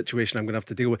is a situation I'm going to have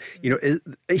to deal with.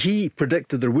 He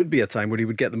predicted there would be a time where he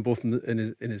would get them both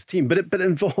in his team, but it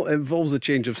involves a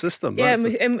change of system. Yeah,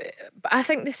 but I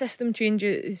think the system change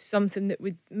is something that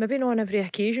would maybe not on every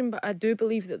occasion, but I do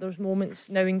believe that there's moments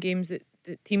now in games that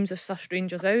teams have sussed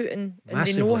Rangers out and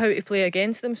they know how to play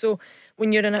against them. So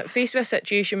when you're faced with a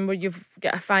situation where you've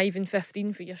got a 5 and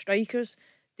 15 for your strikers,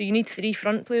 do you need 3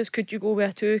 front players? Could you go with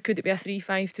a 2? Could it be a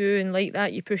 3-5-2? And like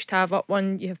that, you push Tav up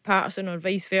one, you have Patterson, or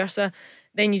vice versa.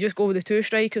 Then you just go with the 2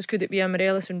 strikers. Could it be a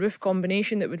Morelos and Roof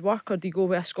combination that would work? Or do you go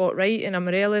with a Scott Wright and a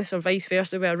Morelos, or vice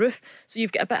versa with a Roof? So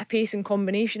you've got a bit of pace and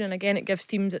combination, and again, it gives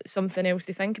teams something else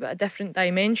to think about, a different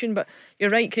dimension. But you're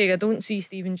right, Craig, I don't see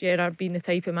Steven Gerrard being the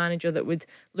type of manager that would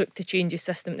look to change his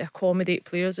system to accommodate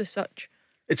players as such.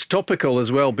 It's topical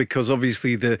as well, because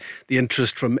obviously the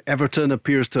interest from Everton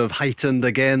appears to have heightened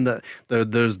again. That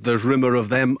there's rumour of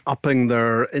them upping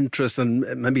their interest and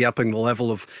maybe upping the level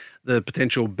of the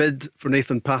potential bid for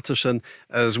Nathan Patterson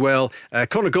as well.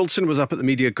 Connor Goldson was up at the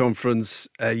media conference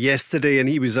yesterday, and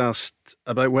he was asked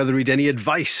about whether he'd any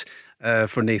advice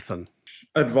for Nathan.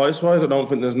 Advice-wise, I don't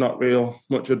think there's not real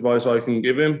much advice I can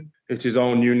give him. It's his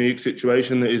own unique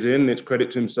situation that he's in. It's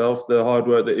credit to himself, the hard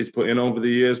work that he's put in over the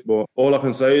years. But all I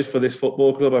can say is for this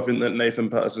football club, I think that Nathan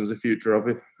Patterson's the future of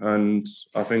it. And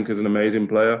I think he's an amazing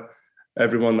player.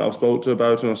 Everyone that I've spoke to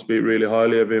about him, I speak really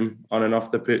highly of him on and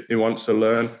off the pitch. He wants to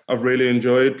learn. I've really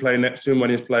enjoyed playing next to him when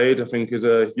he's played. I think he's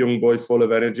a young boy full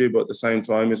of energy, but at the same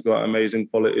time, he's got amazing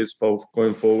qualities both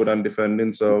going forward and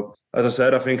defending. So, as I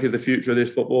said, I think he's the future of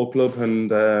this football club,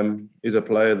 and he's a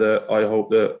player that I hope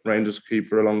that Rangers keep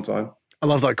for a long time. I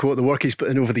love that quote, the work he's put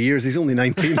in over the years. He's only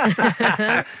 19.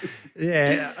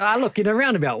 Yeah. Look, in a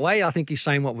roundabout way, I think he's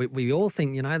saying what we all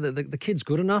think, the kid's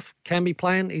good enough, can be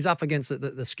playing. He's up against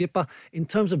the skipper. In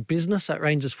terms of business at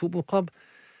Rangers Football Club,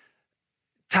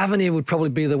 Tavernier would probably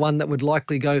be the one that would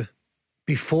likely go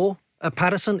before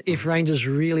Patterson if Rangers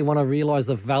really want to realise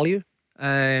the value,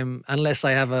 unless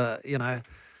they have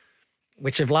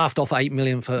which have laughed off 8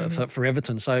 million for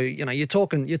Everton. So, you're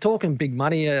talking big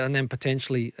money and then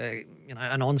potentially,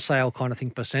 an on-sale kind of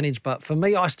thing percentage. But for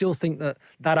me, I still think that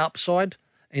upside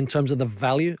in terms of the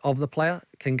value of the player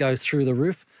can go through the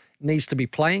roof, needs to be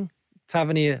playing.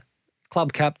 Tavernier,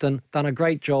 club captain, done a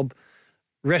great job,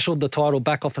 wrestled the title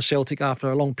back off of Celtic after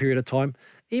a long period of time.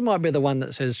 He might be the one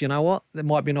that says, you know what, there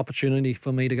might be an opportunity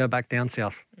for me to go back down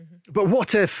south. But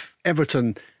what if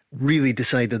Everton really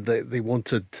decided that they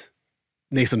wanted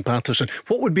Nathan Patterson?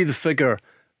 What would be the figure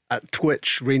at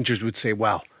which Rangers would say,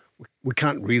 wow, we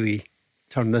can't really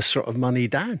turn this sort of money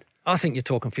down? I think you're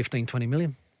talking 15, 20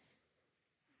 million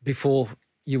before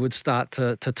you would start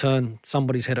to turn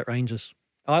somebody's head at Rangers.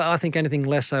 I think anything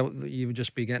less, you would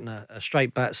just be getting a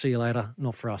straight bat, see you later,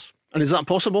 not for us. And is that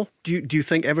possible? Do you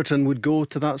think Everton would go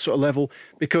to that sort of level?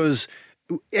 Because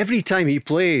every time he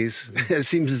plays, it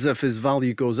seems as if his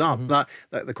value goes up. That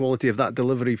the quality of that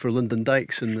delivery for Lyndon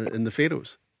Dykes in the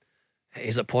Faroes.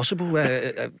 Is it possible?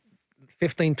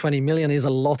 15, 20 million is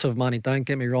a lot of money, don't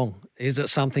get me wrong. Is it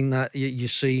something that you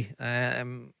see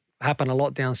happen a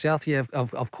lot down south? Yeah,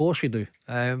 of course we do.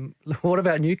 What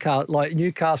about Newcastle?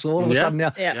 Newcastle, all of a sudden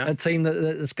now, a team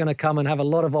that's going to come and have a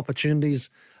lot of opportunities.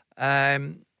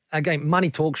 Again, money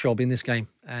talks, Rob, in this game.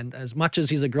 And as much as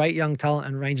he's a great young talent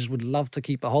and Rangers would love to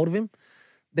keep a hold of him,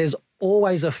 there's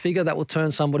always a figure that will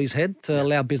turn somebody's head to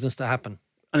allow business to happen.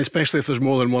 And especially if there's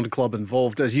more than one club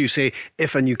involved. As you say,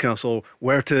 if a Newcastle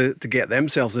were to get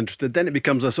themselves interested, then it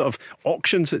becomes a sort of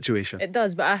auction situation. It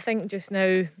does, but I think just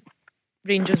now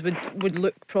Rangers would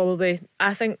look probably,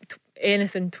 I think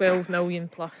anything 12 million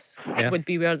plus would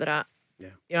be where they're at.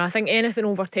 Yeah. You know, I think anything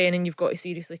over 10 and you've got to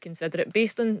seriously consider it.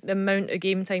 Based on the amount of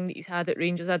game time that he's had at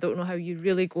Rangers, I don't know how you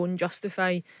really go and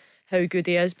justify how good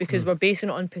he is, because we're basing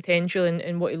it on potential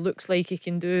and what he looks like he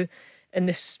can do. In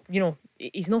this, you know,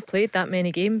 he's not played that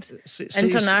many games.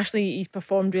 Internationally, he's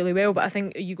performed really well, but I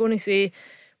think, are you going to say,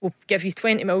 we'll give you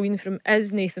 20 million from,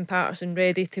 is Nathan Patterson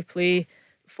ready to play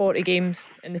 40 games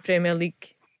in the Premier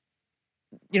League,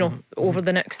 you know, over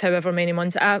the next however many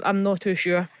months? I'm not too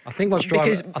sure. I think what's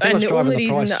driving the only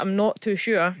reason that I'm not too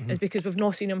sure is because we've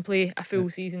not seen him play a full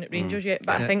season at Rangers yet,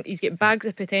 but I think he's got bags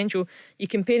of potential. You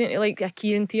compare it to like a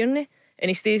Kieran Tierney, and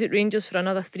he stays at Rangers for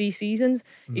another 3 seasons.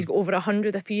 He's got over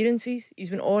 100 appearances. He's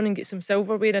went on and get some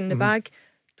silverware in the bag.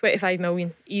 25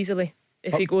 million easily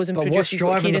if he goes and produces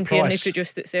what Kieran Tierney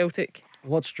produced at Celtic.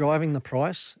 What's driving the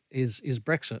price is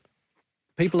Brexit.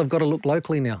 People have got to look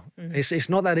locally now. It's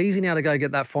not that easy now to go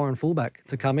get that foreign fullback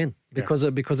to come in because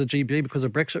of GB, because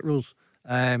of Brexit rules.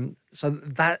 So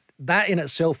that in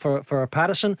itself for a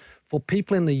Patterson, for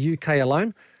people in the UK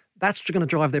alone, that's going to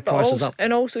drive their prices up.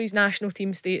 And also his national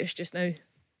team status just now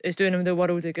is doing him the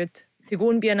world of good. To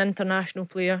go and be an international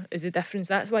player is the difference.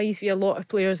 That's why you see a lot of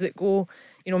players that go,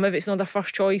 you know, maybe it's not their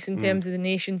first choice in terms of the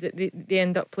nations that they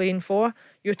end up playing for.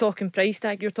 You're talking price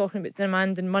tag, you're talking about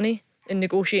demanding money and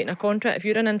negotiating a contract. If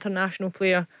you're an international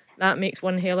player, that makes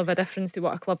one hell of a difference to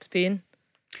what a club's paying.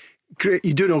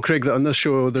 You do know, Craig, that on this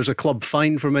show there's a club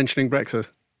fine for mentioning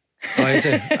Brexit. Oh, is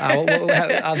it?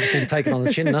 I just need to take it on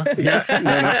the chin now.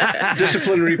 No.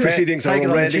 Disciplinary proceedings are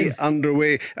already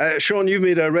underway. Sean, you've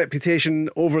made a reputation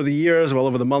over the years, well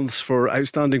over the months, for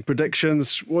outstanding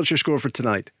predictions. What's your score for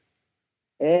tonight?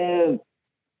 I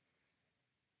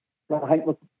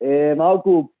think I'll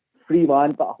go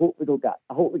 3-1, but I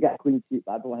hope we get a clean sheet,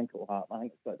 but I don't think it'll happen. I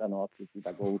think it's got done off to see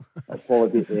the goal. It'll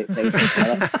probably be the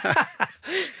exciting.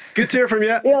 Good to hear from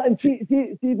you. Yeah, and see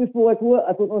before I go,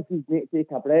 I don't know if he's going to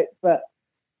take a break, but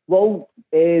will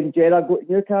Gerrard go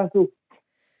to Newcastle?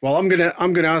 Well, I'm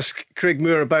gonna ask Craig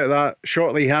Moore about that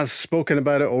shortly. He has spoken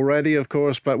about it already, of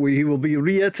course, but he will be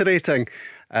reiterating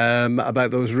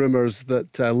about those rumours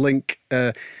that link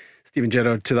Steven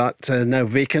Gerrard to that now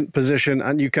vacant position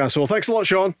at Newcastle. Thanks a lot,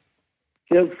 Sean.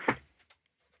 Cheers.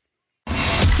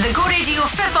 The Go Radio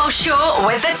Football Show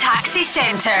with the Taxi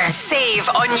Centre. Save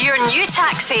on your new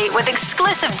taxi with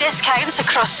exclusive discounts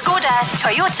across Skoda,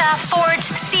 Toyota, Ford,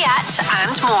 Seat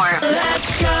and more.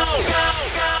 Let's go.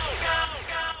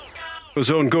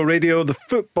 Zone Go Radio, the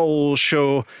football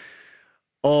show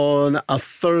on a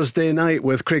Thursday night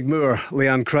with Craig Moore,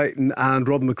 Leanne Crichton and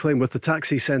Rob Maclean with the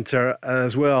Taxi Centre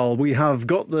as well. We have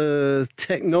got the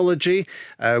technology.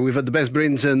 We've had the best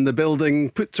brains in the building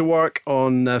put to work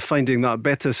on finding that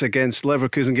Betis against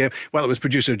Leverkusen game. Well, it was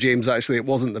producer James, actually. It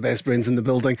wasn't the best brains in the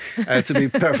building, to be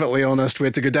perfectly honest. We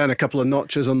had to go down a couple of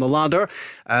notches on the ladder.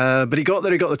 But he got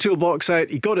there, he got the toolbox out,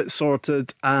 he got it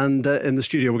sorted, and in the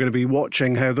studio we're going to be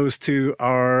watching how those two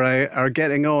are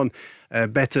getting on.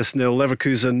 Betis 0,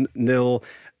 Leverkusen 0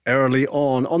 early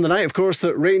on. On the night, of course,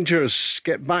 that Rangers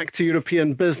get back to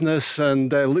European business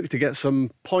and look to get some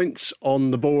points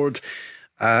on the board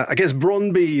against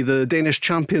Brøndby, the Danish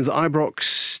champions at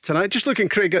Ibrox tonight. Just looking,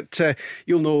 Craig, at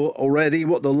you'll know already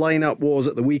what the lineup was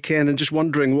at the weekend, and just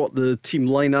wondering what the team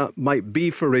lineup might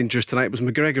be for Rangers tonight. It was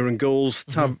McGregor in goals,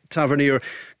 Tavernier,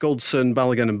 Goldson,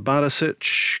 Balogun and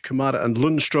Barisic, Kamara and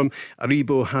Lundstrom,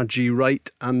 Aribo, Hadji, Wright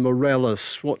and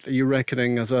Morelos. What are you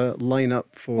reckoning as a lineup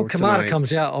for tonight? Kamara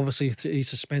comes out, obviously he's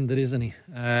suspended, isn't he?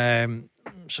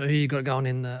 So who you got going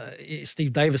in?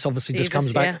 Steve Davis obviously just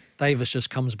comes back. Yeah. Davis just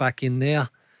comes back in there.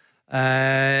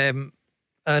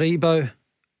 Aribo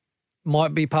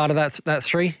might be part of that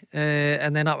three,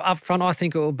 and then up front, I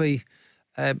think it will be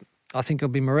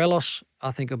Morelos.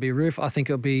 I think it'll be Roof. I think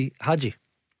it'll be Hadji.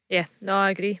 Yeah, no, I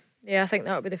agree. Yeah, I think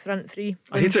that would be the front three.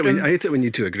 I hate it when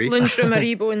you two agree. Lundstrom,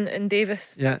 Aribo and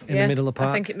Davis. Yeah, in the middle of the park.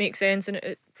 I think it makes sense, and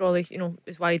it probably,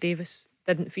 is why Davis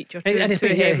didn't feature too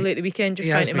heavily at the weekend, just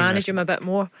trying to manage him a bit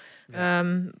more. Yeah.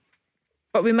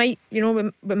 But we might, we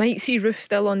might see Roof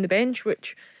still on the bench,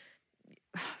 which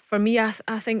for me, I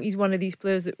think he's one of these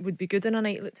players that would be good in a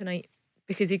night like tonight,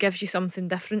 because he gives you something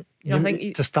different. I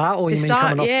think to start, or you mean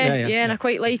coming off? Yeah, and I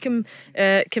quite like him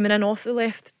coming in off the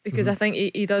left, because I think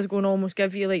he does go and almost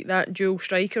give you like that dual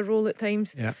striker role at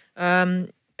times. Yeah.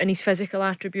 in his physical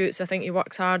attributes. I think he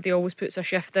works hard. He always puts a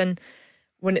shift in.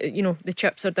 When the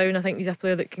chips are down, I think he's a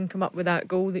player that can come up with that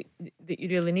goal that you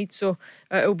really need. So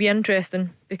it'll be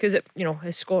interesting because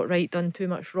has Scott Wright done too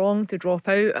much wrong to drop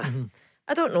out?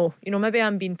 I don't know. Maybe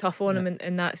I'm being tough on him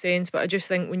in that sense, but I just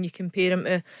think when you compare him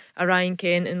to a Ryan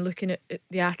Kent and looking at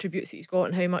the attributes that he's got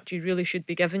and how much he really should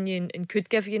be giving you and could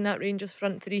give you in that Rangers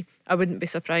front three, I wouldn't be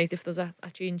surprised if there's a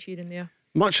change here and there.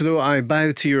 Much though I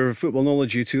bow to your football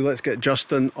knowledge, you two, let's get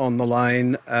Justin on the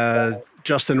line.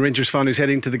 Justin, Rangers fan who's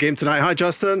heading to the game tonight. Hi,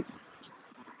 Justin.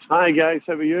 Hi, guys.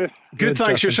 How are you? Good,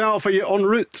 thanks. Justin. Yourself? Are you en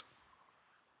route?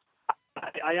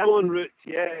 I am en route,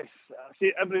 yes.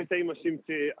 See, every time I seem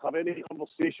to have any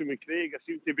conversation with Craig, I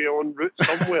seem to be en route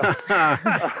somewhere.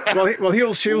 well,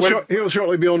 he'll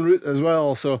shortly be en route as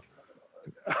well. So.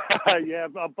 Yeah,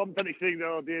 I bumped into Craig the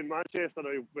other day in Manchester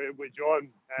with John.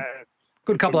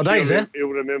 Good couple of days, eh? He'll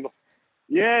remember.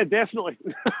 Yeah, definitely.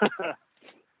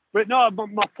 But no,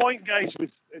 my point, guys, was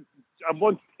I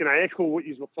want to kind of echo what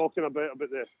you were talking about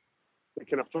the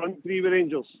kind of front three with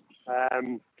Rangers.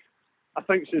 I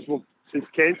think since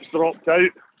Kent's dropped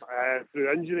out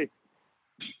through injury,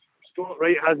 Scott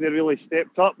Wright hasn't really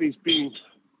stepped up. He's been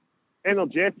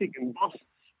energetic and bursts,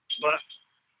 but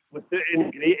without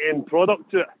any great end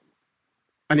product to it.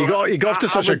 And he got off to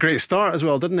such a great start as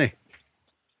well, didn't he?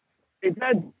 He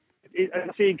did.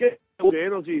 He gets all the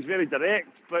energy. He's very direct,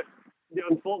 but the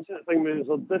unfortunate thing is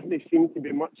there doesn't seem to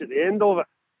be much at the end of it.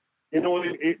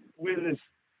 Whereas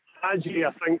Hadji,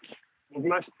 I think we've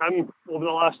missed him over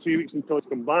the last 2 weeks until he's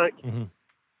come back. Mm-hmm.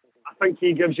 I think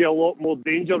he gives you a lot more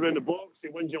danger around the box. He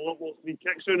wins you a lot more free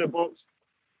kicks around the box.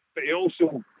 But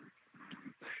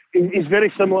he's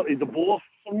very similar to De Boer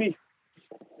for me.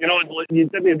 You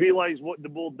didn't realise what De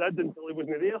Boer did until he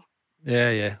wasn't there.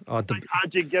 Yeah.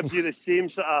 Hadji gives you the same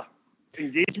sort of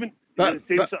engagement.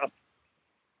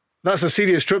 That's a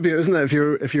serious tribute, isn't it?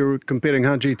 If you're comparing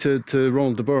Hadji to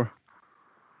Ronald De Boer.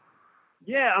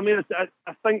 Yeah, I mean,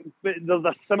 I think they're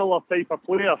a similar type of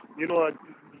player.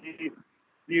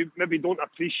 You maybe don't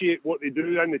appreciate what they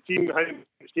do in the team, how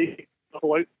much they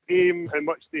pull out the game, how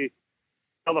much they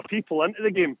other people into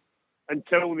the game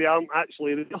until they aren't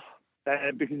actually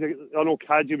there. Because I know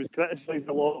Hadji was criticised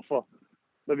a lot for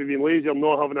maybe being lazy or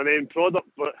not having an end product,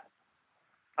 but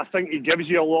I think he gives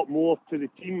you a lot more to the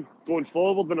team going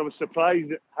forward, and I was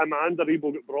surprised that him and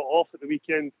Aribo got brought off at the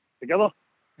weekend together.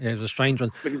 Yeah, it was a strange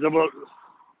one. Because they were...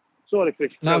 Sorry,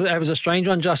 Chris. No, it was a strange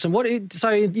one, Justin. So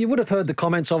you would have heard the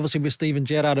comments, obviously, with Steven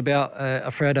Gerrard about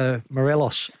Alfredo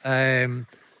Morelos.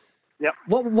 Yep.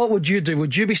 What would you do?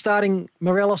 Would you be starting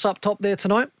Morelos up top there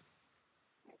tonight?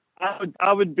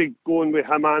 I would be going with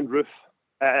him and Roof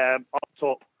up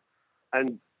top,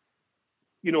 and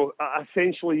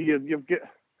essentially you've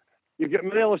got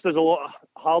Morelos does a lot of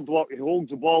hard work. He holds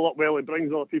the ball up well. He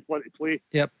brings other people into play.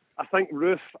 Yep. I think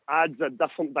Roof adds a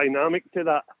different dynamic to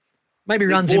that. Maybe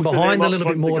runs in behind a little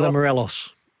bit more than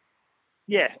Morelos.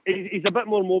 Yeah, he's a bit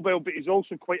more mobile, but he's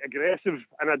also quite aggressive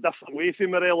in a different way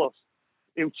from Morelos.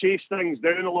 He'll chase things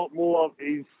down a lot more.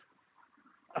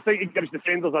 I think he gives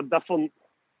defenders a different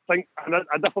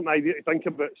idea to think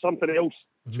about, something else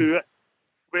to it.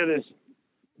 Whereas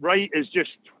Wright is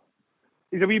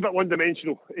he's a wee bit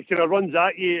one-dimensional. He kind of runs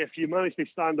at you. If you manage to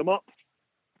stand him up,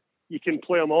 you can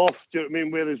play him off. Do you know what I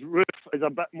mean? Whereas Roof is a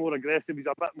bit more aggressive. He's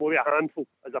a bit more of a handful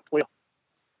as a player.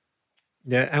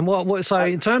 Yeah, and so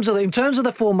in terms of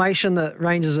the formation that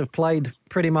Rangers have played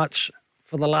pretty much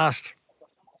for the last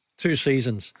 2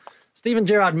 seasons, Steven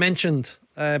Gerrard mentioned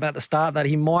about the start that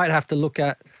he might have to look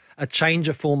at a change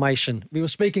of formation. We were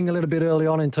speaking a little bit early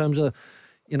on in terms of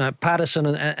Patterson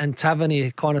and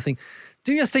Tavernier kind of thing.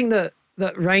 Do you think that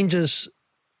Rangers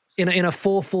in a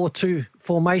 4-4-2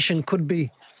 formation could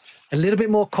be a little bit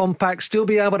more compact, still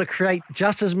be able to create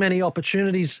just as many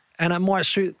opportunities, and it might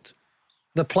suit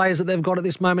the players that they've got at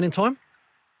this moment in time?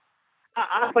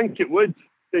 I think it would,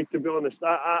 to be honest.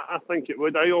 I think it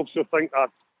would. I also think a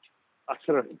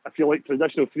kind of, if you like,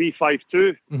 traditional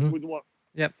 3-5-2 would work.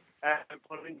 Yep.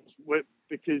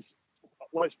 Because,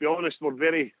 let's be honest, we're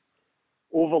very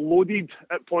overloaded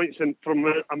at points, and from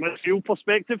a midfield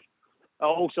perspective, it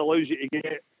also allows you to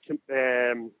get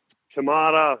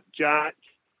Kamara, Jack,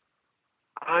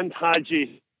 and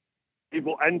Hadji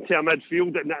able into a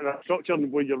midfield in a structure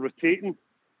where you're rotating.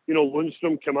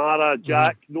 Lundstrom, Kamara,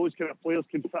 Jack, those kind of players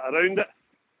can fit around it.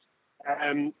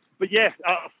 But yeah,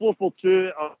 a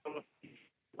 4-4-2, I'd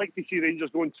like to see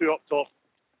Rangers going 2 up top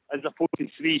as opposed to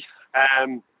 3.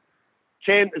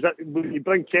 Kent, when you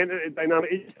bring Kent into the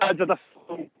dynamic, it just adds a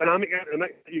different dynamic into the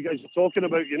mix that you guys are talking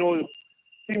about.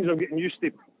 Teams are getting used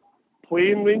to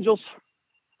playing Rangers.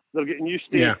 They're getting used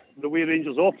to the way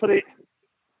Rangers operate.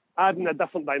 adding a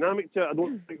different dynamic to it, I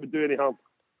don't think would do any harm.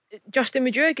 Justin,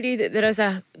 would you agree that there is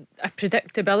a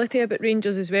predictability about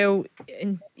Rangers as well,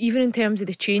 even in terms of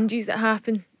the changes that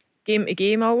happen game to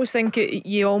game? I always think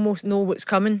you almost know what's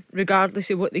coming regardless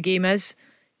of what the game is.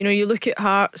 You know, you look at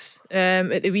Hearts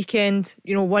at the weekend,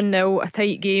 1-0, a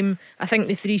tight game. I think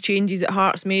the 3 changes that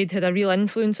Hearts made had a real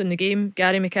influence on the game.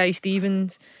 Gary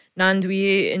Mackay-Stevens,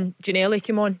 Nandouille and Ginnelly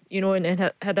came on,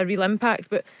 and had a real impact.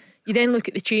 But you then look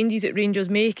at the changes that Rangers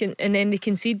make and then they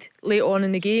concede late on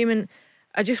in the game. And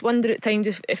I just wonder at times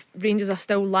if Rangers are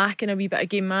still lacking a wee bit of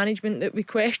game management that we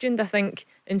questioned, I think,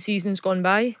 in seasons gone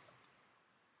by.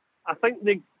 I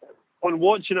think on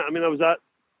watching it, I was at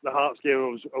the Hearts game,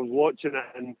 I was watching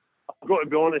it, and I've got to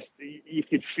be honest, you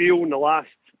could feel in the last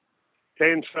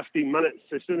 10, 15 minutes,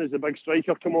 as soon as the big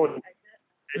striker come on,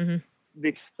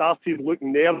 they started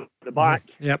looking there at the back.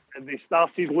 Yep. And they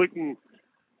started looking,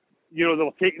 they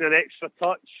were taking an extra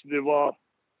touch, they were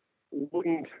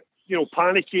looking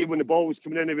panicky when the ball was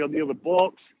coming anywhere near the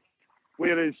box.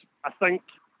 Whereas I think,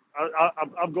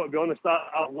 I've got to be honest,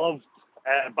 I loved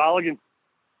Balogun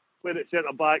playing at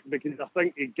centre back because I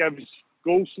think it gives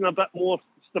Golson a bit more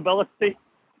stability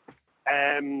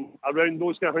around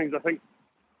those kind of things. I think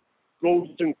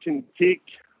Golson can be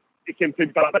a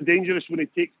bit dangerous when he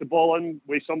takes the ball in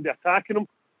with somebody attacking him.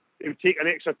 He would take an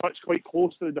extra touch quite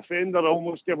close to the defender,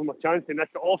 almost give him a chance to nick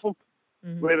it off him.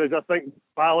 Whereas I think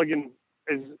Balogun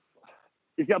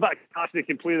he's got a bit of capacity, he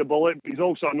can play the ball out, but he's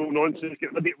also a no-nonsense,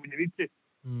 get rid of it when you need to.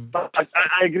 But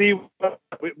I agree,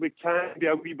 we can be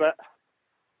a wee bit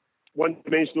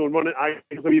one-dimensional and running. I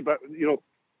agree a wee bit,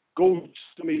 goals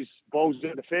from his balls in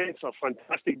the defence are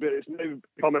fantastic, but it's now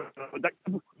becoming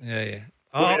predictable. Yeah.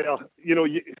 Where,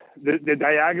 the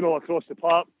diagonal across the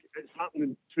park, it's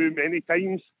happening too many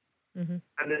times, and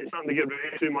it's starting to get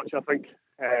really too much, I think.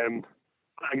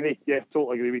 I agree,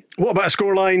 totally agree with you. What about a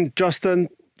scoreline, Justin,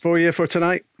 for you for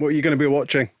tonight? What are you going to be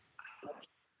watching?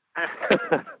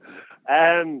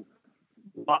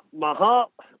 My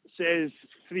heart says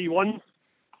 3-1.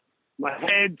 My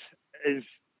head is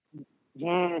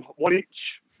 1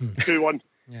 each, 2-1.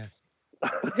 Yeah.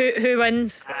 Who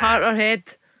wins, heart or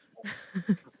head?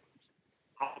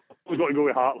 I've got to go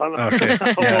with heart. Okay.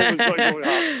 I've always got to go with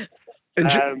heart.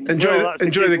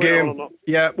 Enjoy the game.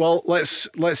 Yeah, well, let's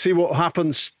see what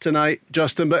happens tonight,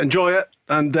 Justin. But enjoy it,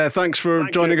 and thanks for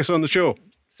joining us on the show.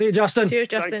 See you, Justin. Cheers,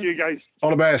 Justin. Thank you, guys. All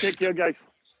the best. Take care, guys.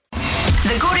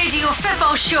 The Go Radio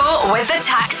Football Show with the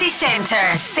Taxi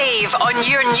Centre. Save on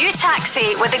your new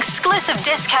taxi with exclusive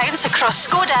discounts across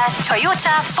Skoda,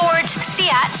 Toyota, Ford,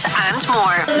 Seat and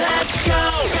more. Let's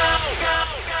go.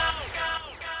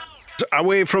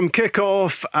 Away from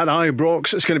kick-off at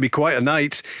Ibrox, it's going to be quite a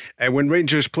night when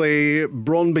Rangers play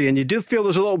Brøndby, and you do feel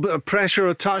there's a little bit of pressure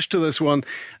attached to this one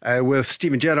with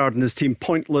Steven Gerrard and his team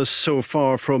pointless so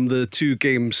far from the 2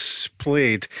 games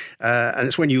played, and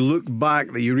it's when you look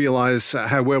back that you realise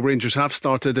how well Rangers have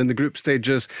started in the group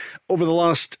stages over the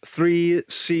last 3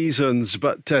 seasons.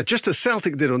 But just as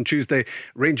Celtic did on Tuesday,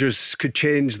 Rangers could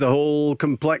change the whole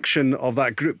complexion of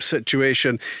that group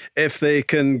situation if they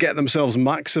can get themselves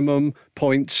maximum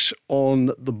points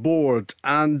on the board.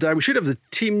 And we should have the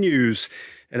team news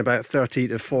in about 30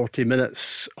 to 40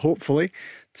 minutes, hopefully,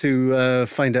 to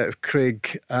find out if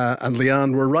Craig and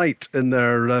Leanne were right in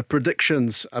their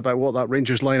predictions about what that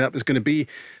Rangers lineup is going to be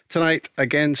tonight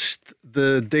against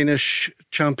the Danish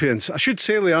champions. I should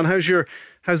say, Leanne,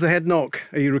 how's the head knock?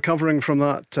 Are you recovering from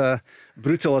that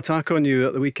brutal attack on you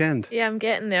at the weekend? Yeah, I'm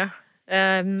getting there.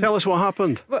 Tell us what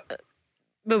happened.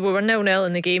 Well, we were 0-0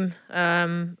 in the game,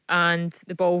 and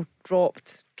the ball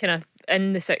dropped kind of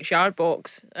in the 6-yard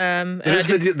box. There is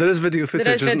video footage,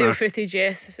 there is isn't video there? footage,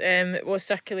 yes. It was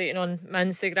circulating on my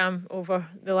Instagram over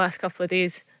the last couple of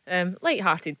days.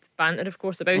 Light-hearted banter, of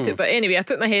course, about it. But anyway, I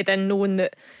put my head in knowing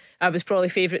that I was probably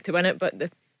favourite to win it,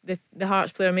 but the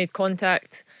Hearts player made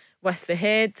contact with the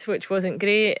head, which wasn't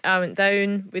great. I went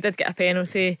down. We did get a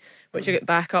penalty, which I got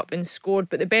back up and scored.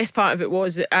 But the best part of it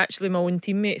was that actually my own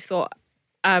teammates thought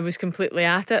I was completely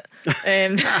at it.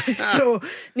 So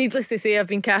needless to say, I've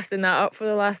been casting that up for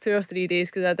the last 2 or 3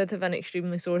 days because I did have an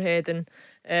extremely sore head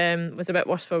and was a bit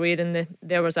worse for wear than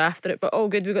the hours after it. But all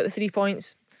good, we got the 3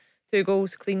 points, 2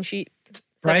 goals, clean sheet.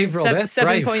 Brave, Robert.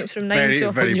 7 points from 9.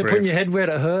 Very Putting your head where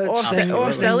it hurts.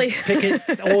 Or silly.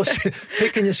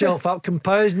 Picking yourself up,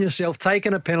 composing yourself,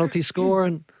 taking a penalty,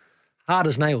 scoring. Hard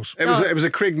as nails. It was a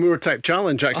Craig Moore type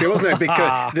challenge, actually, wasn't it?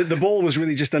 Because the ball was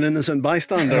really just an innocent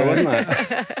bystander, wasn't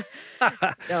it?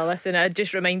 No, listen, I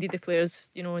just reminded the players,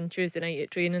 on Tuesday night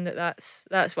at training that's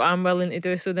what I'm willing to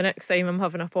do. So the next time I'm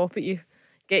having a pop at you,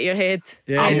 get your head.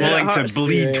 Yeah, I'm willing to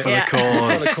bleed for the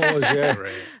cause. For the cause, yeah.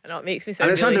 I know it makes me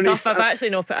sound really tough. I've actually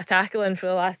not put a tackle in for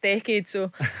the last decade,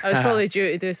 so I was probably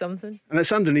due to do something. And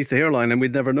it's underneath the hairline, and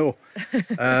we'd never know.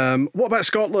 What about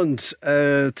Scotland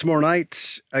tomorrow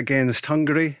night against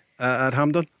Hungary at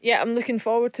Hampden? Yeah, I'm looking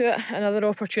forward to it. Another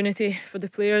opportunity for the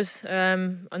players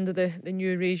under the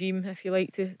new regime, if you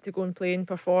like, to go and play and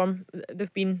perform.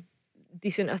 They've been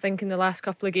decent, I think, in the last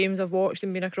couple of games I've watched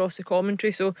and been across the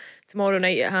commentary. So tomorrow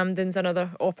night at Hampden's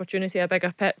another opportunity, a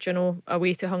bigger pitch. I know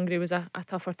away to Hungary was a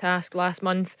tougher task last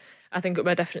month. I think it'll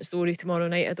be a different story tomorrow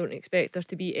night. I don't expect there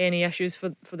to be any issues for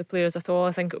the players at all.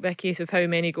 I think it'll be a case of how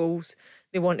many goals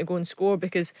they want to go and score,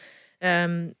 because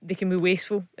they can be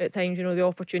wasteful at times. You know, the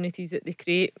opportunities that they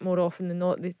create, more often than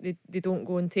not, they don't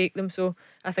go and take them. So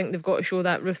I think they've got to show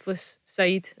that ruthless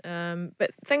side.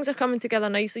 But things are coming together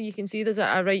nicely. You can see there's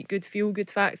a right good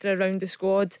feel-good factor around the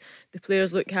squad. The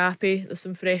players look happy. There's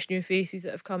some fresh new faces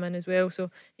that have come in as well. So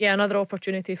yeah, another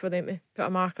opportunity for them to put a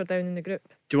marker down in the group.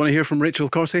 Do you want to hear from Rachel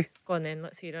Corsie? Go on then,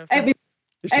 let's hear her.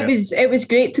 It was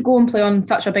great to go and play on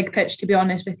such a big pitch, to be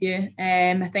honest with you.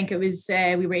 I think it was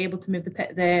we were able to move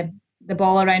the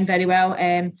ball around very well.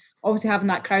 Obviously having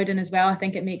that crowd in as well, I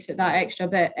think it makes it that extra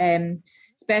bit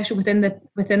special within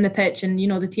the pitch, and you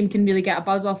know the team can really get a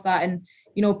buzz off that, and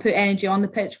you know put energy on the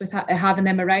pitch with having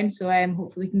them around. So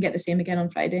hopefully we can get the same again on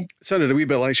Friday. It sounded a wee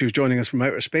bit like she was joining us from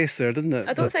outer space there, didn't it?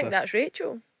 I don't think that's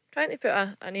Rachel trying to put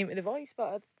a name to the voice,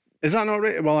 but is that not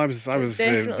right? Well, I was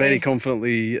very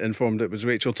confidently informed it was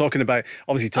Rachel talking about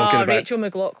Rachel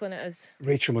McLaughlin. It is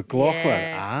Rachel McLaughlin.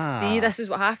 Yes. See, this is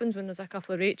what happens when there's a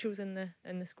couple of Rachels in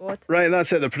the squad. Right,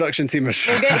 that's it. The production team are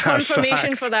we'll get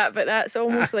confirmation for that, but that's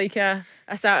almost like a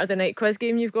Saturday night quiz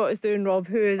game you've got us doing, Rob.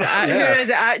 Who is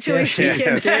it actually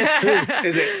speaking? Yes. Who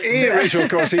is it? A, Rachel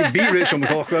Corsie, B, Rachel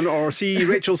McLaughlin, or C,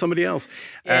 Rachel somebody else?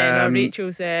 Yeah,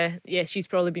 Rachel's she's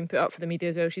probably been put up for the media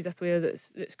as well. She's a player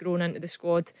that's grown into the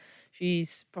squad.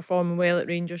 She's performing well at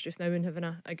Rangers just now and having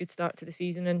a good start to the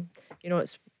season. And you know,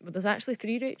 there's actually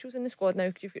 3 Rachels in the squad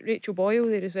now. You've got Rachel Boyle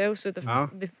there as well. So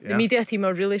the media team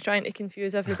are really trying to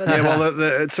confuse everybody. Yeah, well,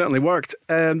 it certainly worked.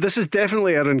 This is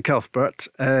definitely Erin Cuthbert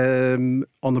on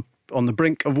the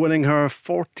brink of winning her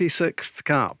 46th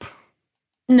cap.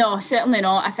 No, certainly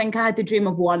not. I think I had the dream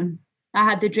of one. I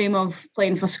had the dream of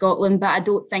playing for Scotland, but I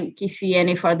don't think you see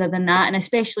any further than that. And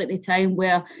especially at the time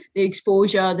where the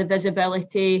exposure, the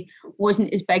visibility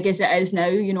wasn't as big as it is now.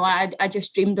 You know, I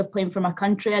just dreamed of playing for my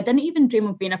country. I didn't even dream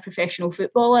of being a professional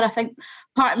footballer. I think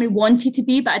part of me wanted to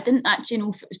be, but I didn't actually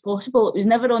know if it was possible. It was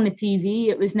never on the TV.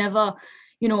 It was never,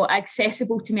 you know,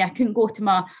 accessible to me. I couldn't go to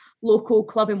my local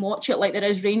club and watch it like there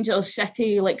is Rangers,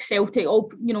 City, like Celtic,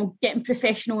 all, you know, getting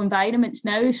professional environments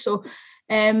now. So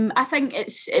I think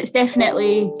it's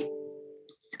definitely,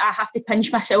 I have to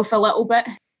pinch myself a little bit.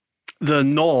 The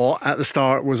gnaw at the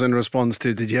start was in response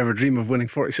to, did you ever dream of winning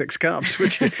 46 caps,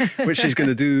 which she's going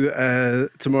to do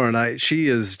tomorrow night. She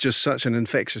is just such an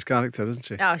infectious character, isn't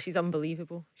she? Oh, she's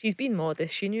unbelievable. She's been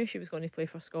modest. She knew she was going to play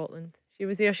for Scotland. She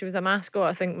was there. She was a mascot,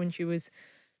 I think, when she was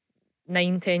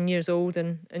 9-10 years old,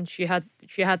 and she had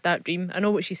that dream. I know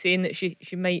what she's saying, that she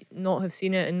might not have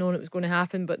seen it and known it was going to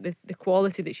happen, but the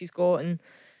quality that she's got and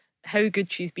how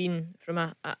good she's been from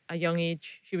a young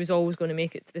age, she was always going to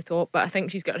make it to the top. But I think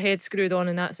she's got her head screwed on,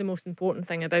 and that's the most important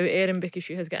thing about Erin, because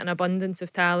she has got an abundance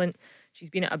of talent.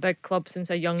 She's been at a big club since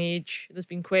a young age. There's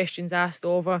been questions asked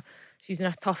of her. She's in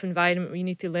a tough environment where you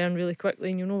need to learn really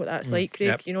quickly, and you know what that's like, Craig.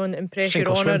 Yep. You know, and pressure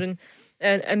on her,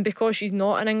 and because she's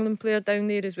not an England player down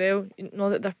there as well, not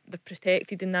that they're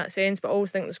protected in that sense, but I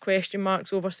always think there's question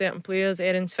marks over certain players.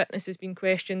 Erin's fitness has been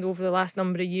questioned over the last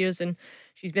number of years, and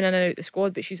she's been in and out the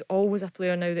squad, but she's always a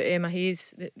player now that Emma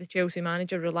Hayes, the Chelsea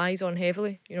manager, relies on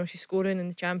heavily. You know, she's scoring in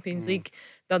the Champions League.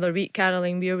 The other week,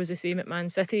 Caroline Weir was the same at Man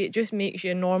City. It just makes you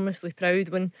enormously proud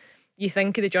when you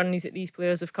think of the journeys that these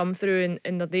players have come through,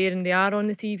 and they're there and they are on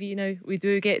the TV now. We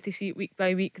do get to see it week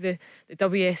by week. The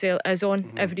WSL is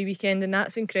on every weekend, and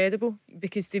that's incredible,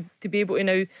 because to be able to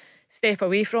now step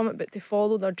away from it, but to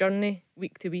follow their journey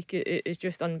week to week, it is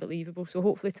just unbelievable. So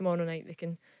hopefully tomorrow night they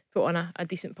can put on a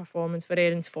decent performance for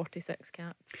Erin's 46th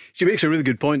cap. She makes a really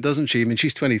good point, doesn't she? I mean,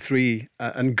 she's 23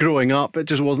 and growing up, it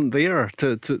just wasn't there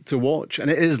to watch, and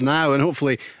it is now, and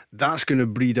hopefully that's going to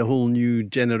breed a whole new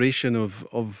generation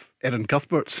of Erin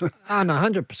Cuthberts. No,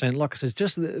 100%. Like I said,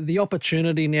 just the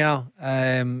opportunity now,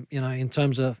 you know, in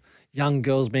terms of young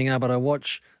girls being able to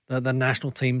watch the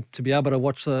national team, to be able to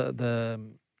watch the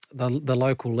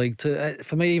local league.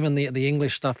 For me, even the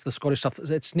English stuff, the Scottish stuff,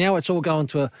 it's all going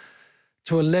to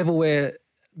a level where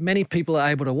many people are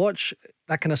able to watch.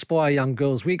 that can inspire young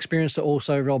girls. We experienced it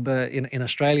also, Rob, in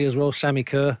Australia as well. Sammy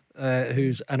Kerr,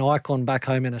 who's an icon back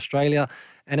home in Australia,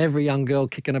 and every young girl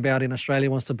kicking about in Australia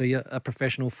wants to be a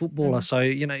professional footballer. So,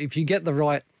 if you get the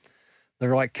right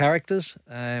characters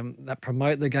that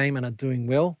promote the game and are doing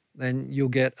well, then you'll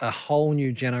get a whole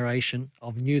new generation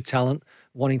of new talent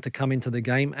wanting to come into the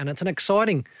game. And it's an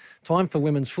exciting time for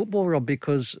women's football, Rob,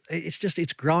 because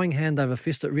it's growing hand over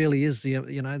fist. It really is.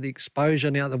 The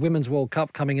exposure now, the Women's World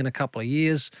Cup coming in a couple of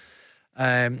years,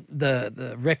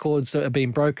 the records that are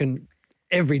being broken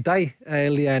every day,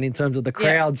 Leanne, in terms of the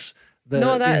crowds.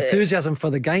 The enthusiasm for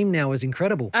the game now is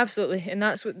incredible. Absolutely, and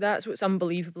that's what's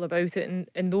unbelievable about it.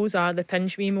 And those are the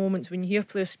pinch me moments when you hear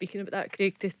players speaking about that,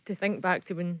 Craig. To think back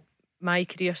to when my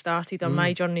career started or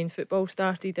my journey in football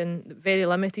started, and very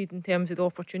limited in terms of the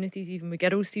opportunities, even with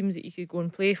girls teams that you could go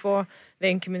and play for.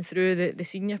 Then coming through the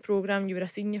senior programme, you were a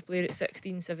senior player at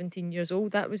 16, 17 years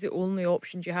old. That was the only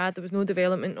options you had. There was no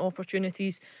development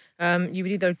opportunities. You were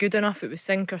either good enough, it was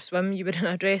sink or swim. You were in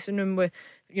a dressing room with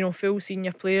full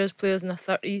senior players in their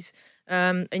 30s.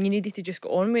 And you needed to just go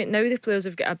on with it. Now the players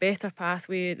have got a better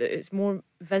pathway that it's more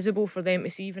visible for them to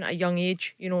see even at a young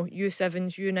age.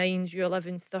 U7s, U9s,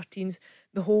 U11s, 13s,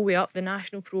 the whole way up. The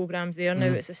national programme's there now,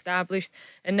 it's established.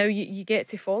 And now you get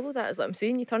to follow that. As I'm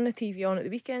saying, you turn the TV on at the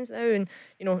weekends now, and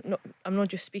I'm not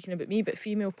just speaking about me, but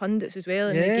female pundits as well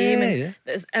in the game. And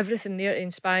there's everything there to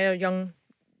inspire young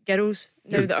girls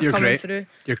now that are coming through.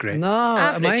 You're great.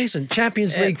 No, amazing.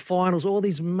 Champions League finals, all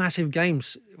these massive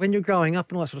games. When you're growing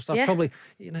up and all that sort of stuff, probably,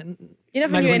 you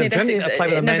never knew any of this. Play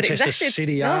with Manchester existed.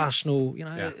 City, Arsenal,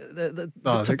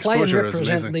 to play and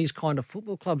represent these kind of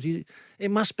football clubs, you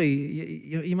must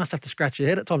have to scratch your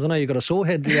head at times. I know you've got a sore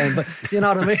head, Leanne, but you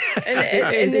know what I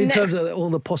mean? in terms of all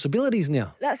the possibilities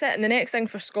now. That's it. And the next thing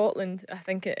for Scotland, I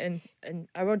think, in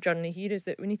our journey here, is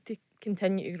that we need to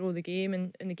continue to grow the game.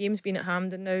 And the game's been at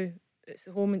Hampden now. It's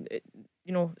the home,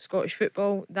 Scottish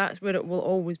football. That's where it will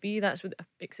always be. That's what,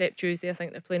 except Tuesday, I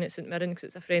think they're playing at St Mirren because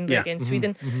it's a friendly against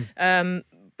Sweden.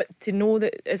 But to know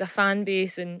that as a fan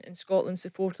base and Scotland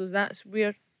supporters, that's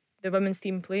where the women's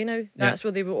team play now. That's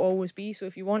where they will always be. So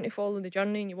if you want to follow the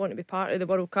journey and you want to be part of the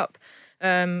World Cup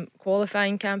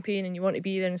qualifying campaign, and you want to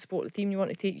be there and support the team, you want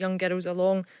to take young girls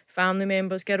along, family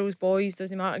members, girls, boys,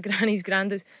 doesn't matter, grannies,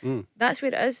 grandas, that's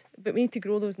where it is. But we need to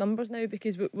grow those numbers now,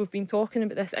 because we've been talking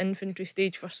about this infantry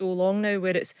stage for so long now,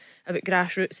 where it's about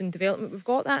grassroots and development. We've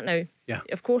got that now.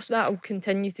 Of course that will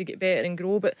continue to get better and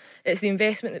grow, but it's the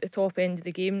investment at the top end of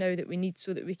the game now that we need,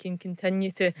 so that we can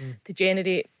continue to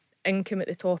generate income at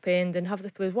the top end and have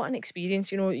the players. What an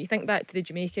experience. You think back to the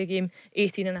Jamaica game,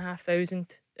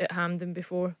 18,500 at Hampden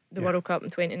before the World Cup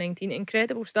in 2019.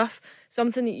 Incredible stuff.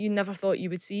 Something that you never thought you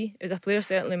would see as a player,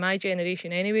 certainly my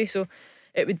generation anyway. So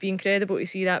it would be incredible to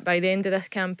see that by the end of this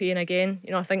campaign again.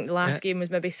 I think the last game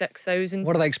was maybe 6,000.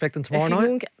 What are they expecting tomorrow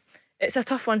night? It's a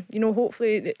tough one.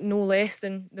 Hopefully no less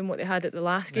than what they had at the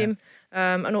last game.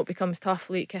 I know it becomes tough,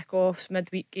 late kick-offs,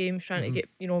 midweek games, trying to get,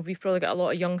 we've probably got a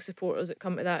lot of young supporters that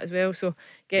come to that as well. So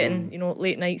getting,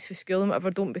 late nights for school and whatever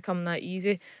don't become that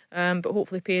easy. But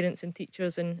hopefully parents and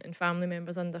teachers and family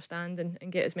members understand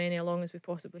and get as many along as we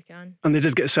possibly can. And they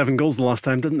did get 7 goals the last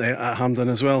time, didn't they, at Hampden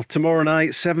as well? Tomorrow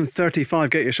night, 7:35,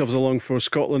 get yourselves along for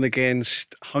Scotland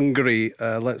against Hungary.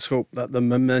 Let's hope that the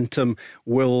momentum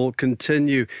will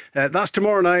continue. That's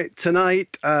tomorrow night.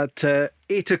 Tonight at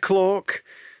 8 o'clock.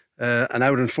 An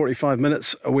hour and 45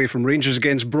 minutes away from Rangers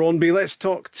against Brøndby. Let's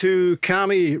talk to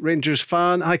Cammy, Rangers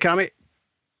fan. Hi, Cammy.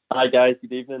 Hi, guys.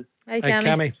 Good evening. Hi,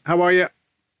 Cammy. How are you?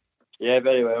 Yeah,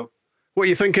 very well. What are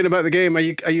you thinking about the game? Are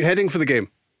you heading for the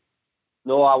game?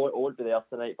 No, I won't be there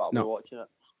tonight, but I'll be watching it.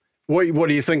 What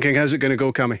are you thinking? How's it going to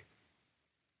go, Cammy?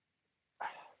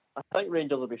 I think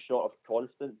Rangers will be short of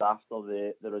confidence after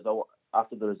the result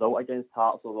against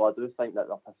Hearts, although I do think that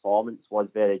their performance was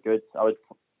very good. I would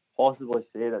possibly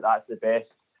say that that's the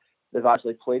best they've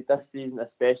actually played this season,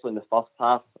 especially in the first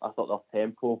half. I thought their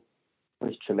tempo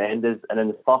was tremendous, and in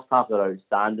the first half they're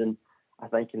outstanding. I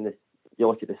think you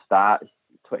look at the stats,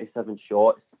 27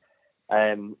 shots,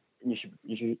 you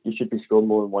should be scoring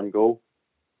more than one goal.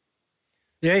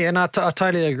 Yeah, no, I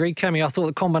totally agree, Cammy. I thought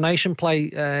the combination play,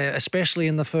 especially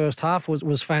in the first half,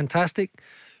 was fantastic.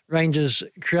 Rangers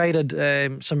created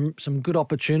some good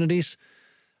opportunities.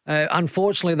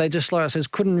 Unfortunately, they just, like I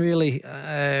said, couldn't really,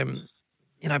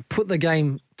 put the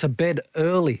game to bed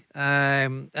early.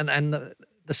 And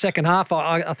the second half,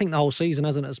 I think the whole season,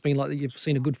 hasn't it? It's been like you've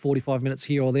seen a good 45 minutes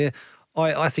here or there.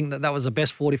 I think that was the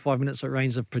best 45 minutes that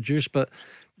Rangers have produced, but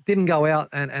didn't go out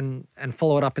and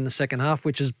follow it up in the second half,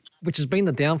 which has been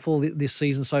the downfall this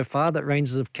season so far, that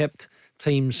Rangers have kept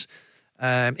teams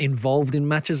involved in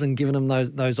matches and giving them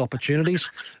those opportunities.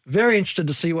 Very interested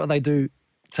to see what they do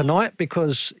tonight,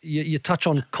 because you touch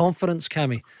on confidence,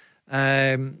 Cammy.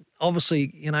 Obviously,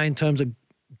 in terms of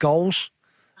goals,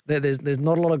 there's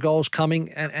not a lot of goals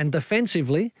coming, and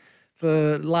defensively,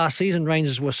 for last season,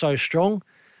 Rangers were so strong.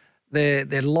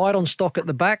 They're light on stock at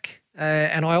the back,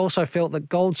 and I also felt that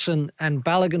Goldson and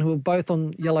Balogun, who were both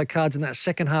on yellow cards in that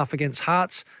second half against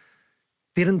Hearts,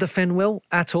 didn't defend well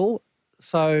at all.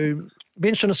 So, be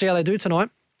interesting to see how they do tonight.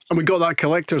 And we got that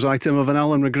collector's item of an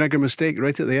Alan McGregor mistake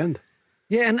right at the end.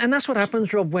 Yeah, and that's what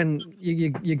happens, Rob, when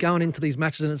you're going into these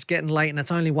matches and it's getting late and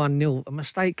it's only 1-0. A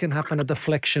mistake can happen, a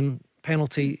deflection,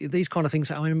 penalty, these kind of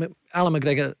things. I mean, Alan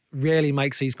McGregor rarely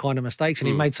makes these kind of mistakes, and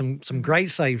he made some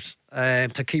great saves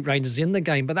to keep Rangers in the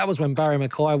game. But that was when Barry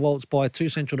Mackay waltzed by two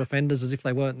central defenders as if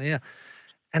they weren't there.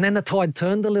 And then the tide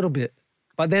turned a little bit.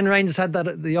 But then Rangers had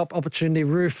the opportunity,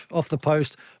 Roof off the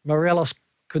post, Morelos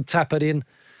could tap it in.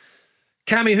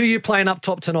 Cammy, who are you playing up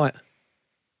top tonight?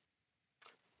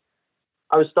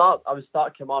 I would start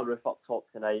Kamal Roof up top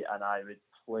tonight, and I would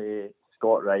play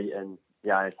Scott Wright and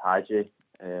Yanis Hadji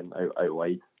out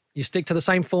wide. You stick to the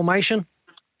same formation?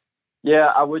 Yeah,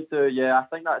 I would do. Yeah, I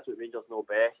think that's what Rangers know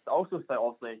best. I also think,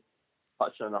 obviously,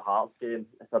 touching on the Hearts game,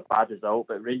 it's a bad result,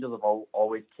 but Rangers have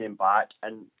always came back,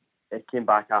 and it came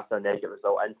back after a negative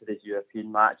result into these European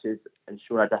matches and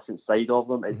shown a different side of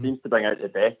them. It seems to bring out the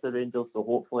best of Rangers, so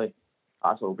hopefully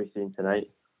that's what we'll be seeing tonight.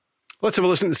 Let's have a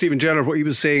listen to Stephen Gerrard, what he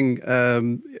was saying.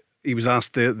 He was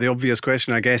asked the obvious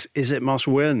question, I guess, is it must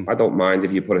win? I don't mind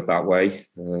if you put it that way.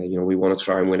 We want to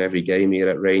try and win every game here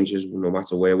at Rangers, no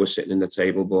matter where we're sitting in the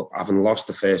table. But having lost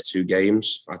the first two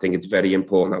games, I think it's very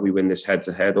important that we win this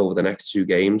head-to-head over the next two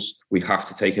games. We have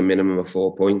to take a minimum of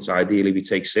 4 points. Ideally, we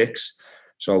take 6.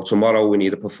 So tomorrow we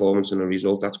need a performance and a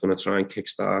result that's going to try and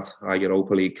kickstart our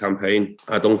Europa League campaign.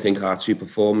 I don't think our two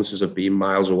performances have been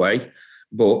miles away,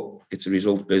 but it's a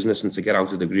result business, and to get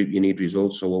out of the group you need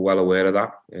results, so we're well aware of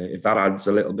that. If that adds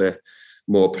a little bit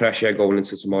more pressure going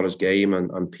into tomorrow's game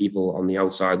and people on the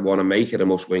outside want to make it a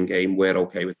must-win game, we're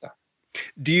okay with that.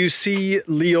 Do you see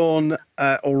Leon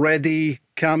already,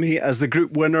 Cammy, as the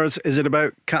group winners? Is it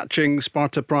about catching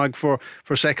Sparta Prague for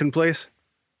second place?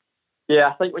 Yeah,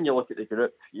 I think when you look at the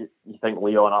group, you think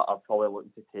Leon are probably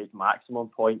looking to take maximum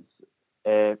points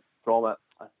from it.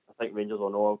 I think Rangers will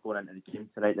know going into the game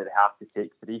tonight that they have to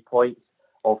take 3 points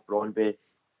off Brøndby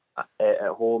at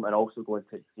home, and also go and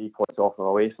take 3 points off them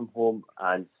away from home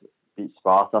and beat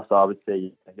Sparta. So I would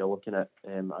say if you're looking at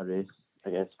a race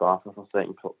against Sparta for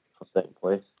second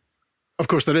place. Of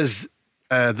course, there is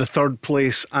the third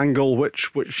place angle,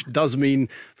 which does mean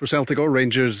for Celtic or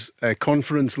Rangers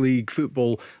Conference League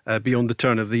football beyond the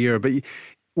turn of the year. But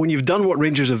when you've done what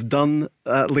Rangers have done,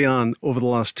 Leanne, over the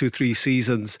last 2-3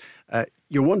 seasons,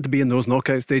 you're wanting to be in those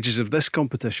knockout stages of this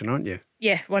competition, aren't you?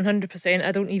 Yeah, 100%.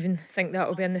 I don't even think that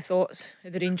will be in the thoughts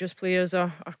of the Rangers players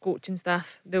or coaching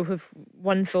staff. They'll have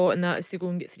one thought, and that is to go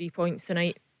and get 3 points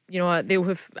tonight. I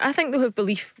think they'll have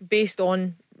belief based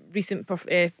on recent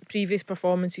previous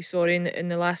performances in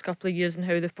the last couple of years and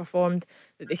how they've performed,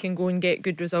 that they can go and get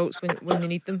good results when they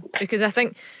need them. Because I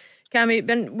think,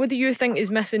 Cammy, what do you think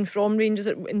is missing from Rangers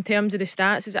in terms of the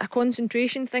stats? Is it a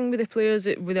concentration thing with the players,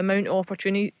 with the amount of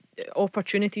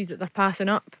opportunities that they're passing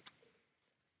up?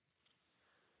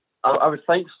 I would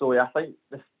think so. Yeah, I think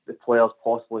the players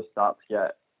possibly start to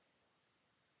get,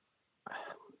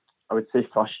 I would say,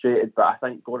 frustrated. But I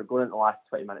think going into the last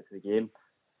 20 minutes of the game,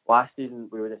 last season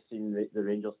we would have seen the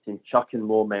Rangers team chucking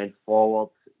more men forward,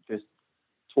 just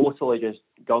totally just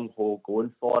gung-ho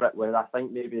going for it. Whereas I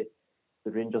think maybe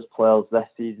the Rangers players this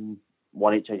season,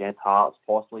 one each against Hearts,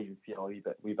 possibly you feel a wee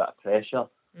bit of pressure.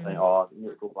 Like, you need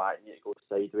to go back, you need to go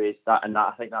sideways.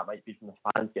 I think that might be from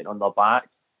the fans getting on their back.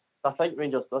 So I think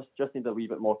Rangers just need a wee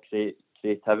bit more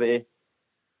creativity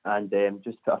and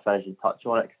just put a finishing touch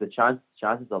on it, because the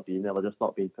chances are being there, they're just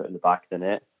not being put in the back of the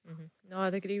net. No,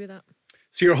 I'd agree with that.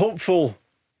 So you're hopeful,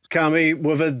 Cammy.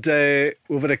 We've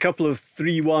had a couple of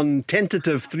 3-1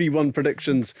 tentative 3-1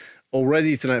 predictions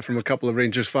already tonight from a couple of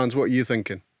Rangers fans. What are you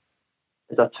thinking?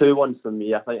 It's a 2-1 for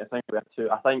me. I think we have 2.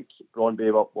 I think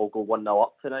Brøndby will go 1-0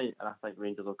 up tonight, and I think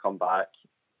Rangers will come back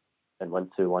and win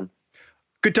 2-1.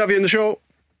 Good to have you on the show.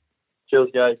 Cheers,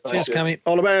 guys. Cheers, Cammy.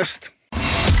 All the best.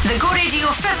 The Go Radio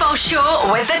Football Show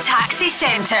with the Taxi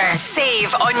Centre.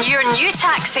 Save on your new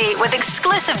taxi with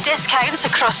exclusive discounts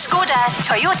across Skoda,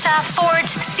 Toyota, Ford,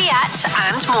 Seat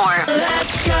and more.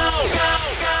 Let's go.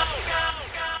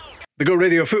 The Go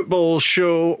Radio Football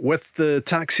Show with the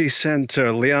Taxi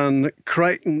Centre. Leanne,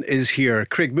 Crichton is here.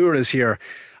 Craig Moore is here.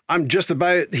 I'm just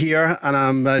about here, and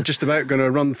I'm just about going to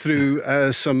run through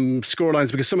some scorelines,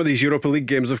 because some of these Europa League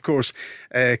games, of course,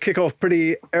 kick off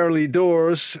pretty early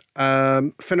doors.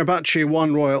 Fenerbahce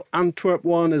 1, Royal Antwerp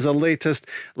 1 is the latest.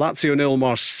 Lazio 0,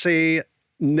 Marseille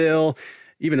 0.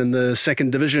 Even in the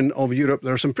second division of Europe,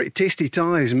 there are some pretty tasty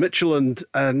ties. Midtjylland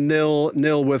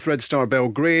 0-0 with Red Star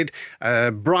Belgrade.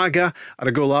 Braga at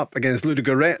a goal up against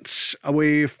Ludogorets.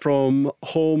 Away from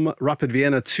home, Rapid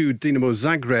Vienna 2, Dinamo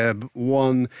Zagreb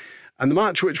 1. And the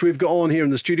match which we've got on here in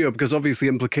the studio, because obviously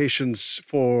implications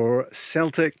for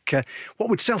Celtic. What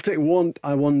would Celtic want,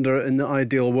 I wonder, in the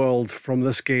ideal world from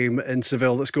this game in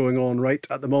Seville that's going on right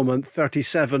at the moment?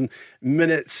 37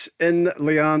 minutes in.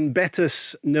 Leanne,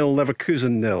 Betis 0,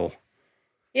 Leverkusen 0.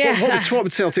 Yeah. What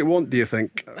would Celtic want, do you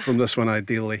think, from this one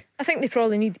ideally? I think they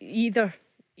probably need either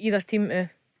team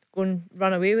to go and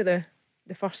run away with the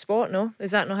first spot. No,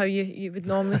 is that not how you would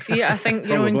normally see it? I think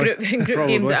in group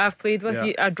games that I've played with,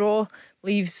 a draw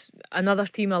leaves another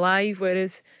team alive,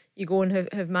 whereas you go and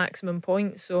have maximum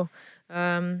points. So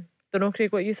don't know,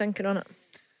 Craig, what are you thinking on it?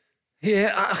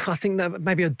 Yeah, I think that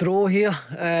maybe a draw here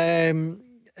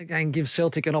again gives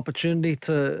Celtic an opportunity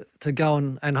to go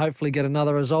and hopefully get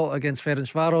another result against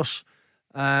Ferencváros.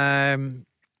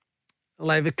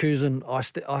 Leverkusen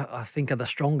I think are the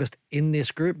strongest in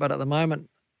this group, but at the moment,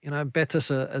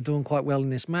 Betis are doing quite well in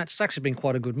this match. It's actually been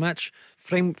quite a good match.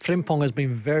 Frimpong has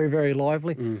been very, very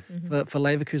lively for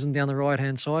Leverkusen down the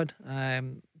right-hand side.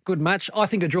 Good match. I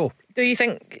think a draw. Do you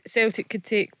think Celtic could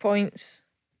take points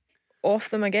off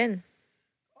them again?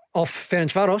 Off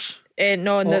Ferencváros?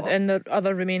 No, in the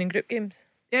other remaining group games.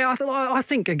 Yeah, I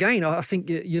think again, I think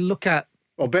you look at...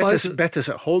 Well, Betis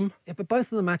at home. Yeah, but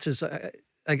both of the matches,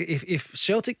 if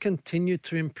Celtic continue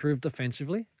to improve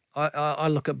defensively, I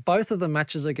look at both of the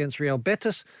matches against Real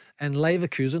Betis and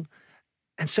Leverkusen,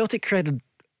 and Celtic created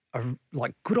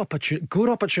good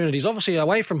opportunities. Obviously,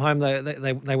 away from home,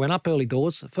 they went up early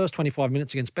doors. The first 25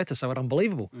 minutes against Betis, they were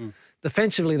unbelievable.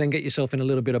 Defensively, then get yourself in a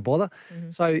little bit of bother.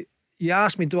 So you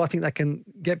asked me, do I think they can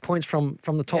get points from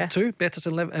the top two, Betis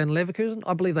and Leverkusen?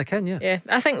 I believe they can, yeah. Yeah,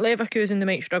 I think Leverkusen, they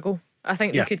might struggle. I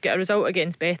think they could get a result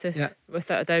against Betis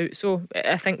without a doubt. So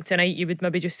I think tonight you would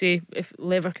maybe just say, if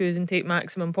Leverkusen take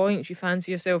maximum points, you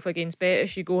fancy yourself against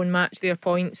Betis, you go and match their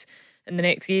points in the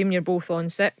next game, you're both on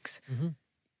 6.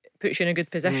 Puts you in a good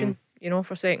position,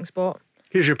 for second spot.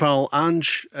 Here's your pal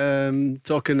Ange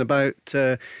talking about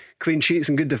clean sheets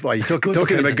and good defending.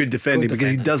 Talking about good defending, because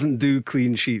he doesn't do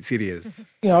clean sheets. Here he is.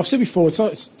 I've said before,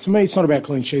 to me it's not about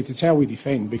clean sheets, it's how we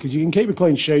defend, because you can keep a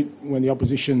clean sheet when the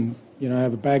opposition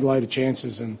have a bag load of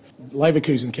chances, and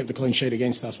Leverkusen kept a clean sheet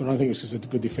against us, but I don't think it was because of the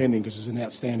good defending, because it was an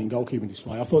outstanding goalkeeping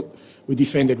display. I thought we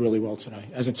defended really well today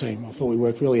as a team. I thought we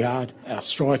worked really hard. Our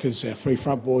strikers, our 3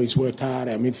 front boys worked hard.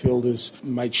 Our midfielders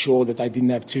made sure that they didn't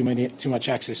have too much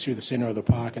access through the centre of the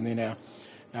park, and then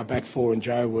our back 4 and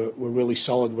Joe were really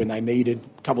solid when they needed.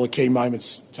 A couple of key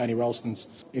moments, Tony Ralston's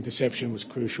interception was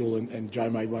crucial, and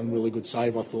Joe made one really good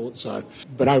save, I thought.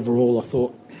 But overall, I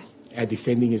thought our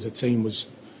defending as a team was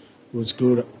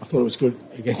good. I thought it was good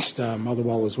against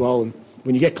Motherwell as well. And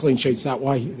when you get clean sheets that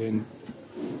way, then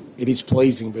it is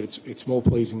pleasing, but it's more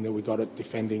pleasing that we got it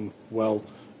defending well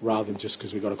rather than just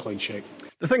because we got a clean sheet.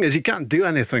 The thing is, he can't do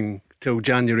anything till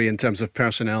January in terms of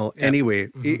personnel anyway.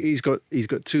 He's got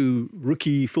 2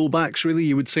 rookie fullbacks, really,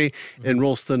 you would say, in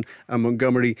Ralston and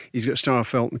Montgomery. He's got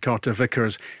Starfelt and Carter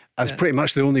Vickers as pretty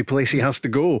much the only place he has to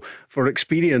go for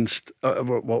experienced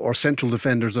or central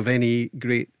defenders of any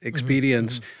great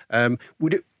experience.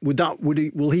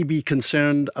 Will he be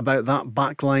concerned about that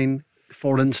back line,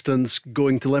 for instance,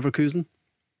 going to Leverkusen?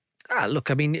 Look,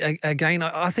 I mean, again,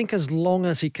 I think as long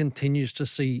as he continues to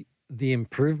see the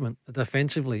improvement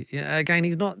defensively, again,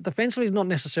 defensively is not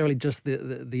necessarily just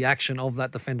the action of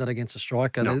that defender against a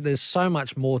striker. No. There's so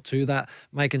much more to that,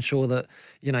 making sure that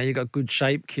you got good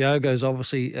shape. Kyogo's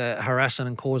obviously harassing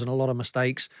and causing a lot of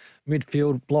mistakes.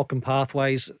 Midfield blocking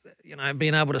pathways,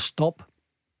 being able to stop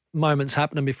moments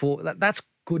happening before that's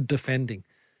good defending.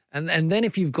 And then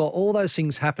if you've got all those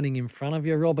things happening in front of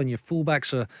you, Rob, and your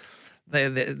fullbacks are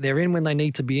they're in when they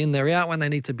need to be in, they're out when they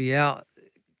need to be out.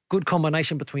 Good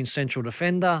combination between central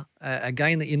defender,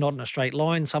 again, that you're not in a straight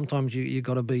line. Sometimes you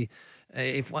got to be,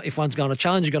 if one's going to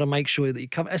challenge, you got to make sure that you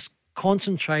cover. It's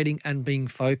concentrating and being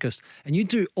focused, and you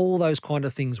do all those kind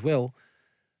of things well,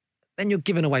 then you're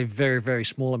giving away very, very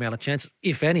small amount of chances,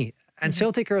 if any. And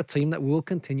Celtic are a team that will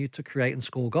continue to create and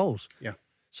score goals. Yeah.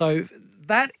 So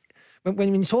that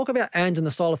when you talk about Ange and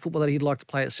the style of football that he'd like to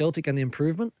play at Celtic and the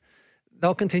improvement,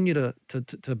 they'll continue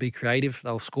to be creative.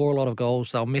 They'll score a lot of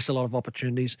goals. They'll miss a lot of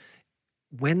opportunities.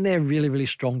 When they're really, really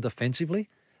strong defensively,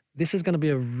 this is going to be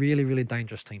a really, really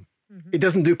dangerous team. He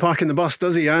doesn't do parking the bus,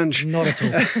 does he, Ange? Not at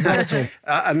all. Not at all.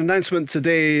 An announcement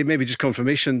today, maybe just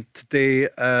confirmation today,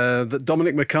 that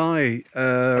Dominic Mackay,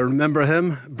 remember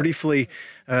him briefly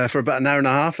for about an hour and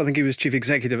a half. I think he was chief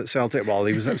executive at Celtic. Well,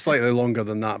 he was slightly longer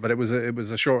than that, but it was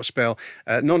a short spell.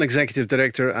 Non-executive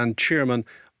director and chairman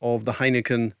of the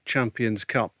Heineken Champions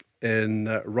Cup in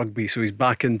rugby, so he's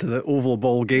back into the oval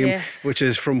ball game, Yes. which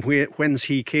is from whence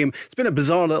he came. It's been a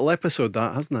bizarre little episode,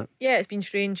 that, hasn't it? Yeah, it's been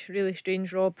strange, really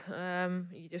strange, Rob.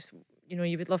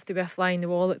 You would love to be a fly in the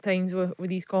wall at times with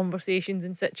these conversations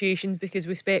and situations, because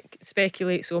we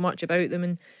speculate so much about them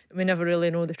and we never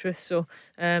really know the truth. So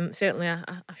certainly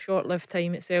a short-lived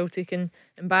time at Celtic, and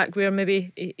back where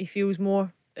maybe he feels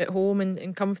more at home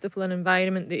and comfortable in an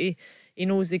environment that he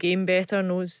knows the game better,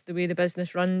 knows the way the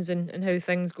business runs and how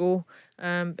things go.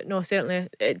 But no, certainly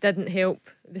it didn't help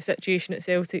the situation at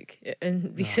Celtic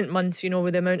in recent months,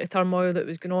 with the amount of turmoil that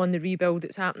was going on, the rebuild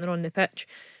that's happening on the pitch.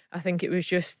 I think it was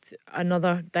just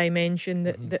another dimension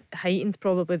that heightened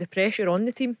probably the pressure on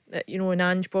the team. And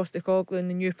Ange Postecoglou and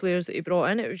the new players that he brought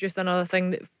in, it was just another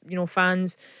thing that,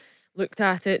 fans looked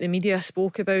at it, the media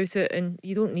spoke about it, and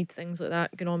you don't need things like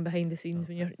that going on behind the scenes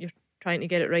when you're trying to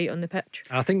get it right on the pitch.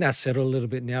 I think that's settled a little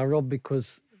bit now, Rob,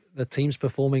 because the team's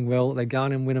performing well. They're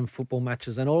going and winning football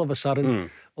matches, and all of a sudden,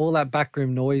 all that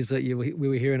backroom noise that we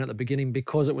were hearing at the beginning,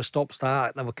 because it was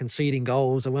stop-start, they were conceding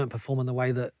goals, they weren't performing the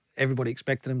way that everybody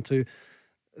expected them to.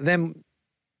 Then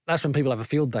that's when people have a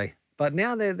field day. But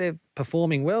now they're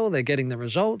performing well, they're getting the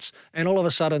results, and all of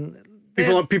a sudden,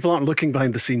 people aren't looking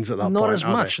behind the scenes at that point. Not as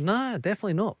much. No,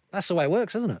 definitely not. That's the way it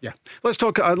works, isn't it? Yeah. Let's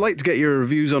talk. I'd like to get your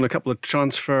views on a couple of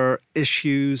transfer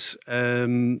issues.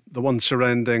 The one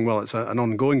surrounding, it's an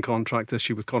ongoing contract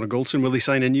issue with Connor Goldson. Will he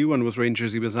sign a new one with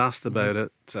Rangers? He was asked about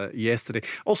it yesterday.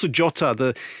 Also,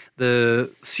 Jota,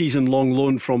 the season-long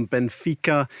loan from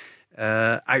Benfica,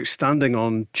 outstanding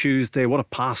on Tuesday. What a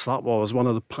pass that was. One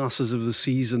of the passes of the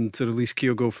season to release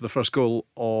Kyogo for the first goal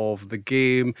of the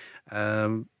game.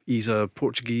 He's a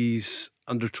Portuguese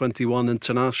under-21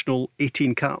 international,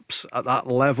 18 caps at that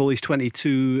level. He's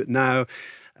 22 now.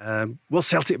 Will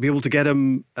Celtic be able to get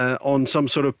him on some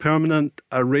sort of permanent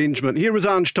arrangement? Here was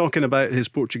Ange talking about his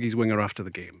Portuguese winger after the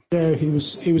game. Yeah, he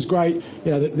was great.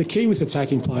 The key with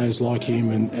attacking players like him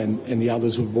and the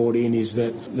others we've brought in is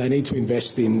that they need to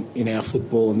invest in our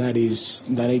football, and that is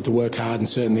they need to work hard in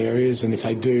certain areas, and if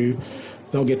they do,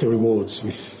 they'll get the rewards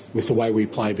with the way we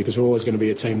play, because we're always going to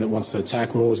be a team that wants to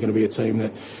attack. We're always going to be a team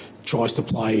that tries to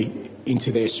play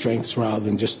into their strengths rather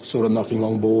than just sort of knocking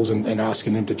long balls and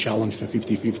asking them to challenge for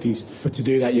 50-50s. But to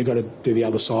do that, you've got to do the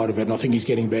other side of it, and I think he's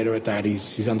getting better at that.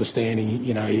 He's understanding,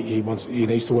 he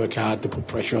needs to work hard to put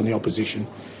pressure on the opposition.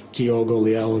 Kyogo,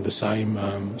 Leanne are the same.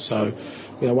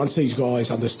 Once these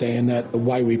guys understand that, the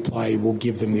way we play will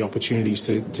give them the opportunities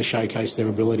to showcase their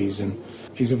abilities. And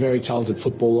he's a very talented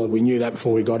footballer. We knew that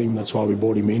before we got him. That's why we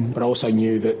brought him in. But I also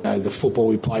knew that the football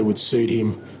we play would suit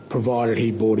him, provided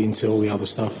he bought into all the other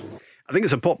stuff. I think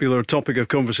it's a popular topic of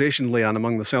conversation, Leanne,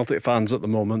 among the Celtic fans at the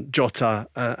moment, Jota,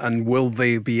 and will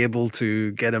they be able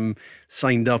to get him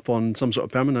signed up on some sort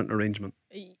of permanent arrangement?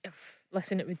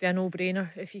 Listen, it would be a no-brainer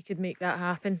if you could make that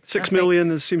happen. 6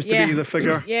 million seems to be the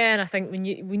figure. Yeah, and I think when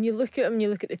you look at him, you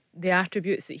look at the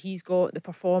attributes that he's got, the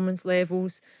performance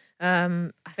levels. I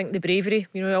think the bravery.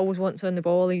 He always wants on the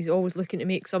ball. He's always looking to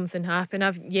make something happen.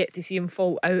 I've yet to see him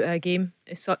fall out of a game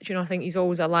as such. I think he's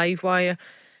always a live wire.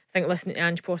 I think listening to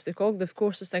Ange Postecoglou, of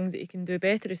course, there's things that he can do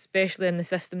better, especially in the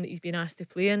system that he's been asked to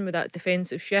play in with that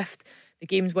defensive shift. The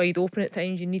game's wide open at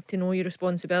times. You need to know your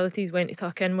responsibilities, when to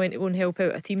tuck in, when to go and help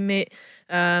out a teammate,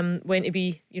 when to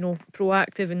be,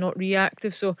 proactive and not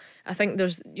reactive. So I think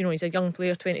there's, he's a young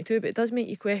player, 22, but it does make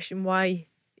you question why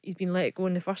he's been let go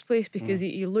in the first place, because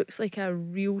he looks like a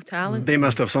real talent. They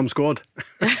must have some squad.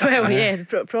 Well, yeah,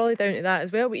 probably down to that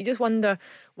as well. But you just wonder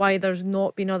why there's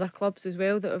not been other clubs as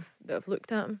well that have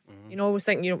looked at him. I always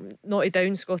think, not to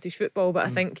down Scottish football, but I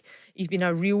think he's been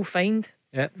a real find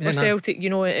for Celtic.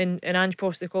 And Ange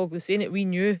Postecoglou saying it, we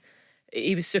knew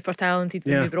he was super talented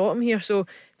when we brought him here, so it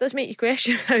does make you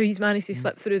question how he's managed to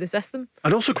slip through the system.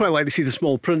 I'd also quite like to see the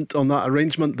small print on that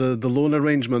arrangement, the loan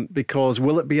arrangement, because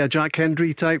will it be a Jack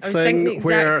Hendry type thing? I was thinking the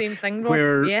exact same thing,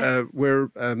 Rob. Where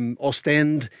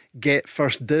Ostend get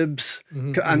first dibs,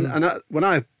 and when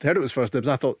I heard it was first dibs,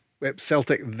 I thought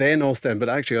Celtic then Ostend, but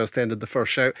actually Ostend had the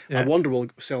first shout. I wonder, will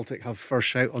Celtic have first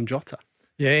shout on Jota?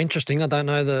 Yeah, interesting. I don't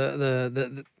know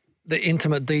the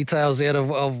intimate details out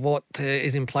of what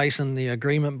is in place in the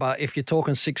agreement, but if you're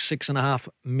talking 6.5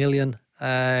 million,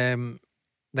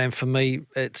 then for me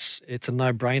it's a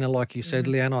no-brainer, like you said,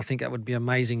 Leanne. I think that would be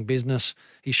amazing business.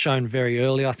 He's shown very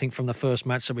early, I think, from the first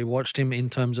match that we watched him,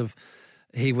 in terms of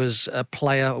He was a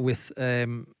player with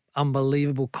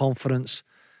unbelievable confidence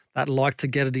that liked to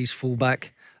get at his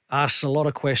fullback, asks a lot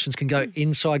of questions, can go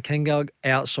inside, can go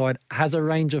outside, has a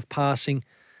range of passing.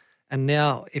 And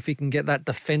now if he can get that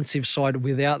defensive side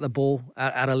without the ball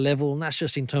at a level, and that's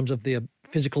just in terms of the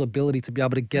physical ability to be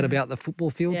able to get about the football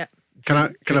field. Yeah.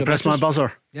 Can I press my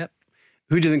buzzer? Yep.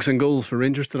 Who do you think's in goals for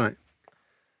Rangers tonight?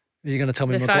 Are you going to tell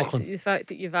me McLaughlin? The fact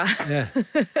that you've asked. Yeah.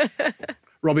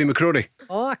 Robbie McCrory.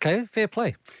 Oh, okay. Fair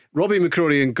play. Robbie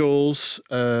McCrory in goals.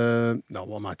 No,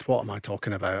 what am I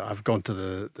talking about? I've gone to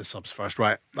the subs first.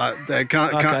 Right. Cancel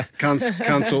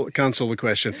the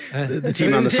question. The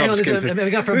team and the subs.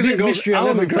 Who's in goals?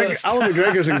 Alan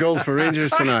McGregor's in goals for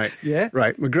Rangers tonight. Yeah.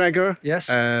 Right. McGregor. Yes.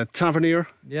 Tavernier.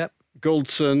 Yep.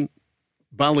 Goldson.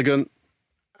 Balogun.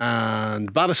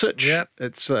 And Barisic. Yep.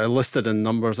 It's listed in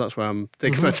numbers. That's why I'm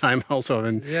taking my time. Also,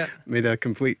 having made a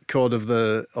complete cod of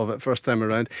it first time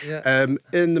around. Yeah.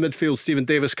 In the midfield, Stephen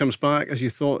Davis comes back, as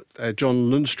you thought. John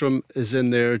Lundstrom is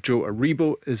in there. Joe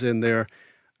Aribo is in there.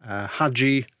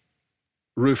 Hadji,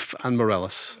 Roof, and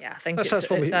Morelos. Yeah, I think it's as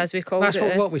we called it.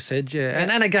 That's what we said. Yeah.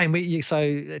 And again, so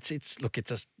it's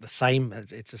just the same.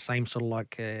 It's the same sort of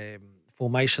like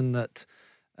formation that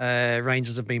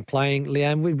Rangers have been playing.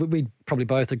 Leanne, we probably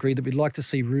both agree that we'd like to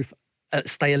see Roof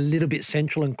stay a little bit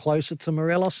central and closer to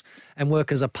Morelos and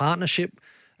work as a partnership.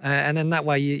 And then that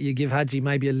way you give Hadji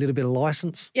maybe a little bit of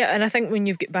licence. Yeah, and I think when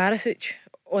you've got Barisic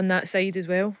on that side as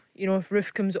well, if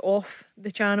Roof comes off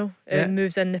the channel and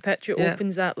moves in the pitch, it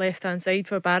opens that left-hand side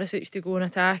for Barisic to go and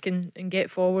attack and get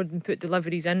forward and put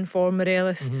deliveries in for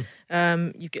Morelos.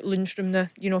 You've got Lundstrom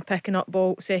now, picking up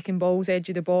second balls, edge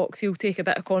of the box. He'll take a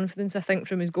bit of confidence, I think,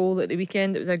 from his goal at the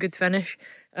weekend. It was a good finish.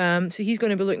 So he's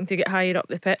going to be looking to get higher up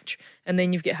the pitch. And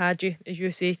then you've got Hadji, as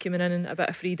you say, coming in and a bit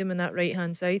of freedom in that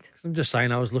right-hand side. I'm just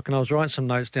saying, I was writing some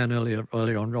notes down earlier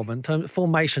on, Rob. In terms of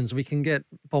formations, we can get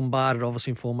bombarded,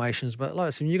 obviously, in formations. But like I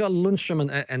said, you've got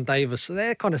Lundstrom and Davis. So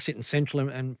they're kind of sitting central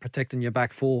and protecting your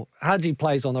back four. Hadji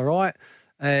plays on the right,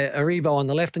 Aribo on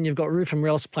the left, and you've got Roof and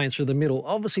Morelos playing through the middle.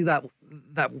 Obviously, that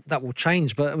will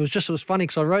change. But it was funny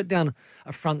because I wrote down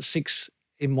a front six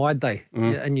in my day.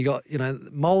 And you got,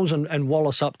 Moles and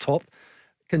Wallace up top.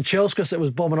 Kanchelskis that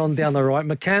was bombing on down the right.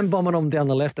 McCann bombing on down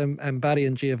the left. And Barry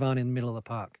and Giovanni in the middle of the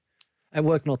park. It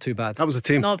worked not too bad. That was a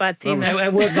team. Not a bad team.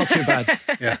 It worked not too bad.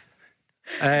 Yeah.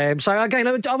 So again,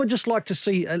 I would just like to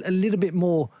see a little bit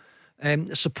more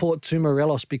support to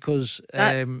Morelos because...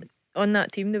 on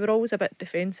that team, they were always a bit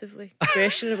defensively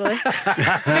questionable.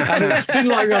 Didn't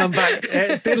like running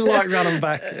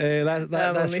back.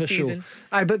 That's for sure.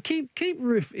 But keep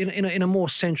Roof in a more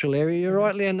central area. You're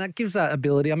right, Leanne. That gives that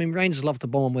ability. I mean, Rangers love to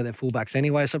bomb with their fullbacks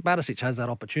anyway, so Barisic has that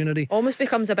opportunity. Almost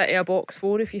becomes a bit of a box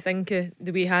four if you think of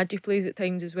the way Hadji plays at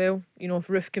times as well. If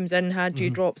Roof comes in,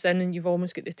 Hadji drops in, and you've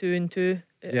almost got the 2 and 2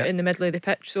 in the middle of the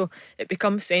pitch. So it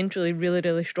becomes centrally really,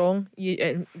 really strong.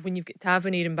 When you've got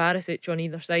Tavernier and Barisic on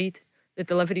either side, the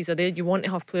deliveries are there. You want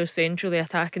to have players centrally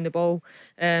attacking the ball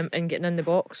and getting in the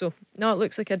box. So, no, it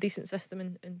looks like a decent system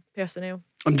in personnel.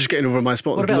 I'm just getting over my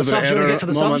spot. What about the subs? You want to get to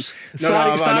the subs?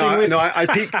 I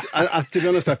peaked. To be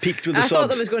honest, I peaked with the subs. I thought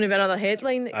there was going to be another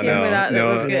headline that came with that.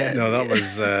 That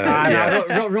was...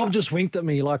 Rob just winked at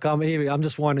me like I'm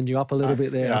just winding you up a little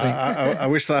bit there. I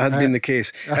wish that had been the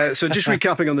case. So just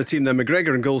recapping on the team then.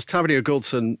 McGregor in goals, Tavernier,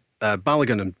 Goldson,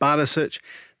 Balogun and Barisic.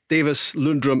 Davis,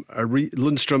 Lundstrom,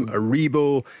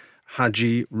 Aribo,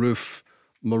 Hadji, Roof,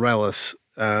 Morelos.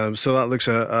 So that looks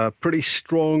a pretty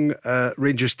strong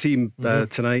Rangers team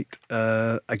tonight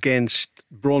against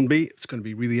Brøndby. It's going to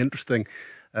be really interesting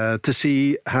to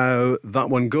see how that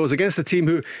one goes against a team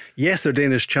who, yes, they're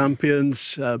Danish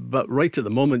champions, but right at the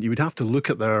moment you would have to look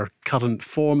at their current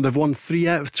form. They've won 3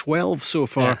 out of 12 so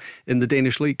far in the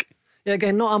Danish league. Yeah,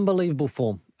 again, not unbelievable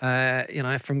form.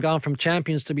 From going from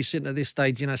champions to be sitting at this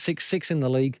stage, 6 in the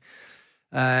league.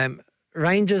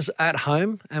 Rangers at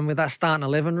home, and with that starting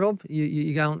 11, Rob,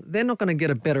 you go, they're not going to get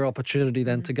a better opportunity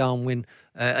than to go and win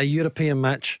a European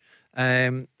match.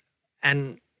 And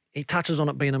he touches on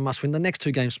it being a must-win. The next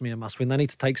 2 games for me are a must-win. They need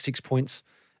to take 6 points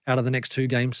out of the next 2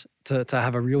 games to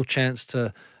have a real chance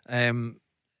to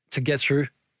get through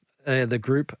the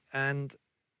group. And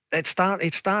it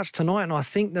starts tonight. And I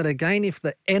think that, again, if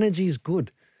the energy is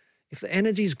good, and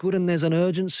there's an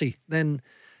urgency, then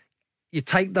you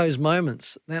take those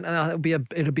moments. Then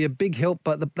it'll be a big help.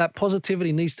 But that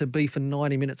positivity needs to be for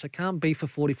 90 minutes. It can't be for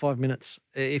 45 minutes.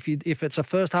 If it's a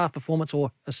first half performance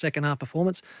or a second half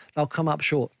performance, they'll come up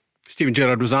short. Steven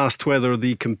Gerrard was asked whether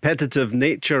the competitive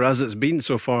nature, as it's been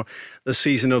so far this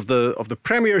season of the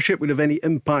Premiership, would have any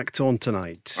impact on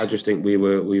tonight. I just think we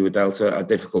were dealt a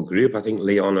difficult group. I think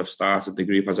Leon have started the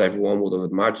group as everyone would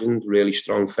have imagined, really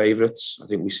strong favourites. I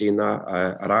think we've seen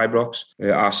that at Ibrox.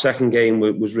 Our second game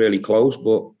was really close,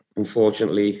 but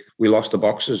unfortunately we lost the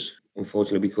boxes.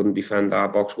 Unfortunately, we couldn't defend our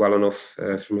box well enough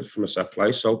from a set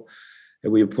play. So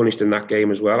we were punished in that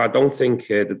game as well. I don't think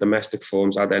the domestic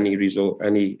forms had any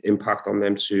impact on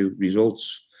them to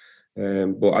results.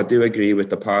 But I do agree with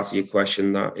the part of your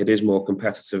question that it is more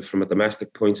competitive from a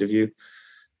domestic point of view.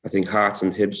 I think Hearts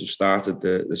and Hibs have started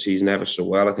the season ever so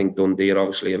well. I think Dundee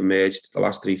obviously have emerged the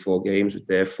last 3-4 games with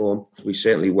their form. We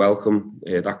certainly welcome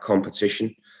that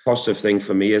competition. Positive thing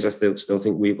for me is I still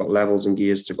think we've got levels and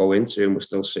gears to go into, and we're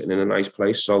still sitting in a nice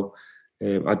place. So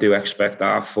I do expect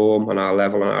our form and our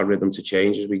level and our rhythm to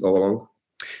change as we go along.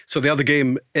 So the other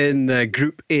game in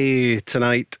Group A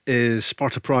tonight is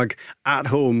Sparta Prague at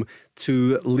home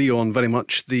to Lyon, very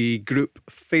much the group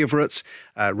favourites.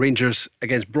 Rangers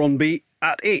against Brøndby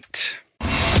at 8.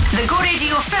 The Go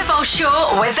Radio Football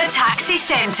Show with the Taxi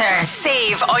Centre.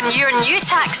 Save on your new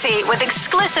taxi with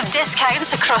exclusive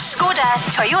discounts across Skoda,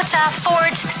 Toyota,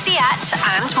 Ford, Seat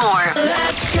and more.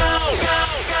 Let's go.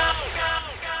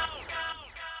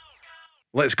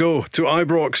 Let's go to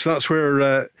Ibrox. That's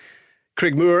where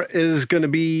Craig Moore is going to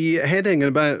be heading in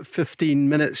about 15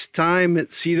 minutes time.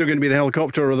 It's either going to be the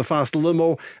helicopter or the fast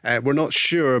limo. We're not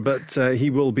sure, but he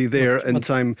will be there in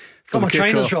time for got the my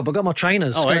trainers, kickoff. Rob. I've got my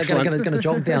trainers. Oh, excellent. Going to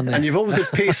jog down there. And you've always had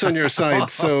pace on your side,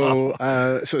 so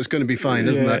it's going to be fine,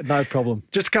 isn't it? No problem.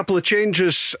 Just a couple of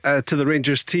changes to the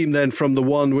Rangers team then from the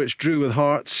one which drew with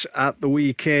Hearts at the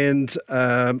weekend.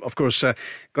 Of course,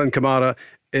 Glenn Kamara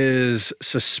is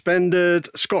suspended.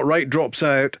 Scott Wright drops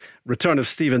out. Return of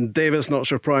Stephen Davis, not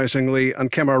surprisingly, and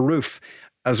Kemar Roof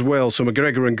as well. So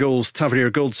McGregor in goals,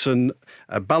 Tavernier Goldson,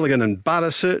 Balogun and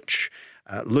Barisic,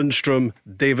 Lundstrom,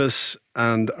 Davis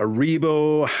and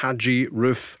Aribo, Hadji,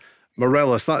 Roof,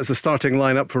 Morelos. That is the starting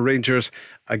lineup for Rangers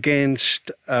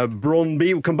against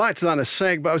Brøndby. We'll come back to that in a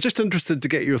sec, but I was just interested to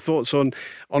get your thoughts on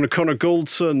Connor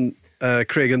Goldson,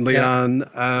 Craig and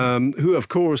Leanne, who of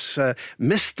course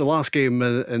missed the last game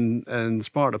in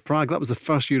Sparta Prague. That was the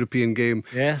first European game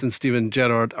since Steven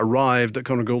Gerrard arrived that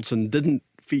Connor Goldson didn't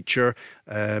feature,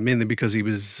 mainly because he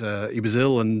was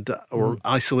ill or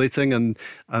isolating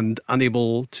and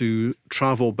unable to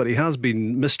travel. But he has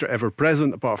been Mr. Ever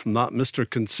Present. Apart from that, Mr.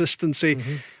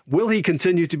 Consistency. Will he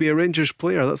continue to be a Rangers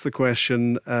player? That's the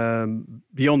question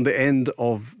beyond the end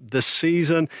of this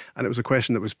season. And it was a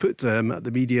question that was put to him at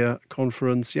the media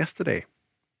conference yesterday.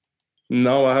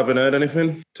 No, I haven't heard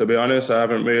anything. To be honest, I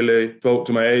haven't really spoke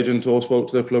to my agent or spoke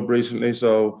to the club recently,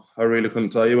 so I really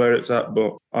couldn't tell you where it's at.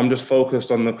 But I'm just focused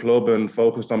on the club and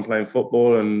focused on playing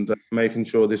football and making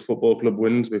sure this football club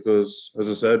wins because, as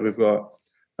I said, we've got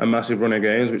a massive run of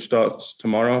games which starts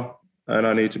tomorrow and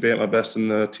I need to be at my best and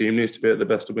the team needs to be at the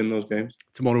best to win those games.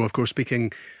 Tomorrow, of course,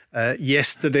 speaking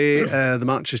yesterday, the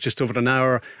match is just over an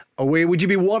hour away. Would you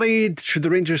be worried, should the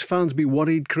Rangers fans be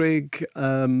worried, Craig,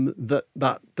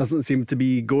 that doesn't seem to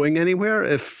be going anywhere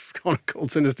if Connor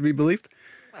Goldson is to be believed?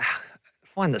 I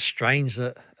find it strange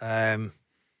that there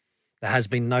has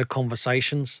been no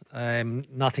conversations,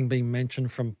 nothing being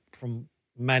mentioned from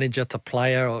manager to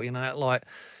player, or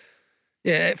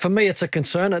for me it's a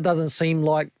concern. It doesn't seem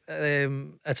like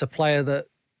it's a player that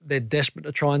they're desperate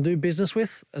to try and do business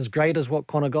with, as great as what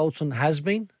Connor Goldson has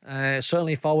been.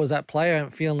 Certainly if I was that player, I'm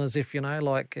feeling as if,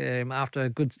 after a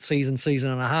good season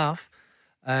and a half,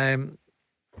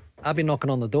 I'd be knocking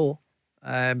on the door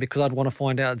because I'd want to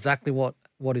find out exactly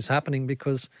what is happening,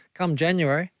 because come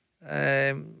January,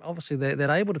 obviously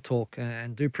they're able to talk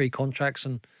and do pre-contracts,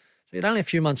 and so you're only a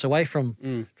few months away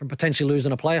from potentially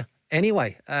losing a player.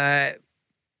 Anyway, the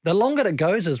longer it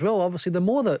goes as well, obviously the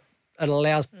more that it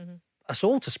allows us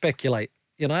all to speculate,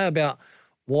 about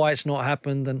why it's not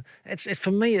happened. And it's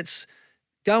for me, it's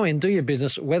go in, do your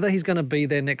business, whether he's going to be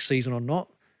there next season or not.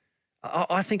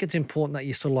 I think it's important that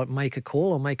you sort of like make a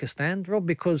call or make a stand, Rob,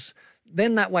 because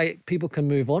then that way people can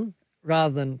move on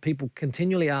rather than people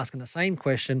continually asking the same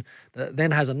question that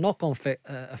then has a knock-on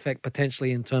effect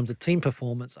potentially in terms of team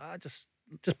performance.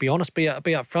 Just be honest, be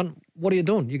up front. What are you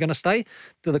doing? You're going to stay?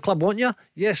 Do the club want you?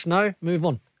 Yes, no, move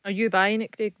on. Are you buying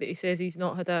it, Craig, that he says he's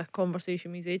not had a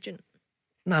conversation with his agent?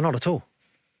 No, not at all.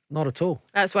 Not at all.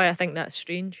 That's why I think that's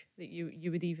strange that you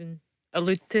would even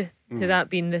allude to that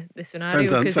being the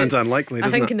scenario. Sounds unlikely, doesn't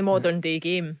I think it? in the modern day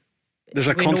game, there's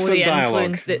a we constant know the dialogue.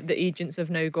 influence that the agents have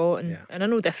now got, and I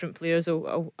know different players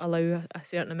will allow a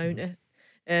certain amount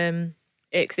of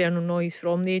external noise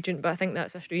from the agent, but I think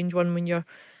that's a strange one when you're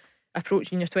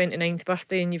approaching your 29th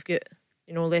birthday and you've got,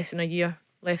 you know, less than a year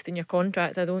left in your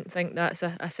contract. I don't think that's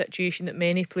a situation that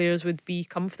many players would be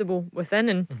comfortable within,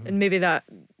 and maybe that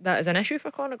is an issue for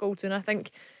Connor Goldson. I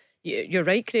think you're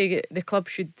right, Craig. The club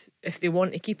should, if they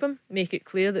want to keep him, make it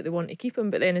clear that they want to keep him.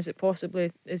 But then is it possible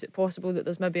that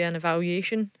there's maybe an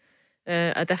evaluation,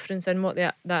 a difference in what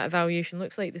that evaluation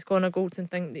looks like? Does Connor Goldson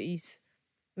think that he's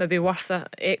maybe worth a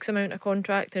X amount of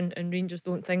contract, and Rangers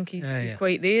don't think he's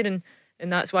quite there,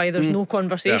 and that's why there's no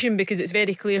conversation, because it's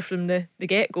very clear from the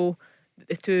get-go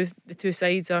that the two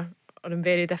sides are on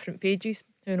very different pages.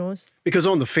 Who knows? Because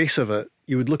on the face of it,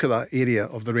 you would look at that area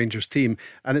of the Rangers team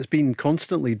and it's been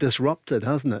constantly disrupted,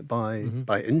 hasn't it, by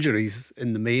injuries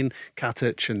in the main,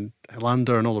 Katic and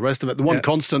Helander and all the rest of it. The one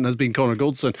constant has been Connor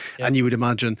Goldson, and you would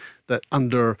imagine that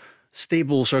under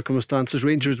stable circumstances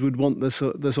Rangers would want this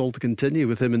all to continue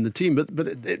with him in the team, but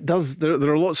it does. There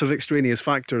are lots of extraneous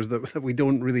factors that we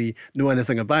don't really know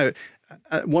anything about,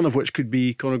 one of which could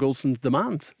be Connor Goldson's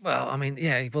demand. Well, I mean,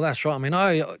 that's right. I mean,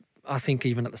 I think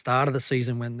even at the start of the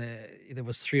season when there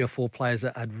was 3 or 4 players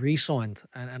that had re-signed,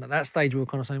 and at that stage we were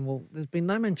kind of saying, well, there's been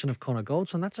no mention of Connor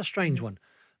Goldson. That's a strange one,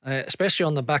 especially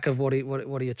on the back of what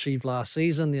he achieved last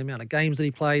season, the amount of games that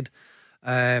he played.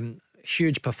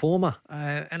 Huge performer,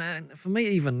 and for me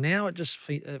even now it just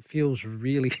feels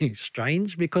really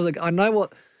strange, because I know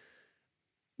what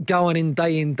going in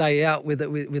day out with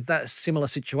that similar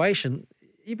situation,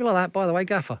 you'd be like that, by the way,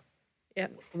 Gaffer. Yeah,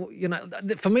 you know,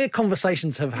 for me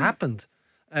conversations have happened,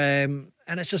 and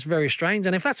it's just very strange.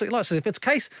 And if that's like I said, if it's a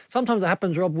case, sometimes it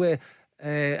happens, Rob, where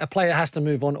a player has to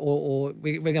move on, or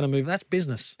we're going to move. That's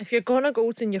business. If you're Connor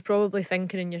Goldson, you're probably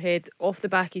thinking in your head, off the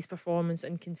back of his performance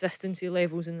and consistency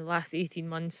levels in the last 18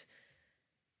 months,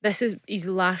 this is his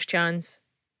last chance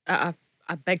at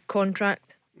a big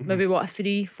contract. Maybe a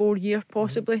 3-4 year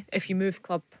possibly. If you move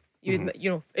club, you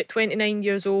know, at 29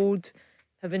 years old,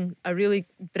 having a really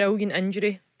brilliant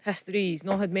injury history. He's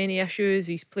not had many issues.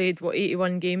 He's played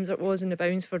 81 games it was in the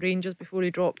bounds for Rangers before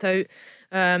he dropped out.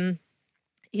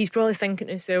 He's probably thinking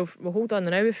to himself, well, hold on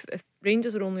now, if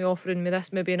Rangers are only offering me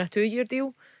this maybe in a 2-year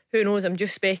deal, who knows, I'm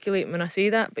just speculating when I say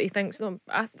that, but he thinks, no,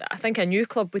 I think a new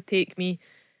club would take me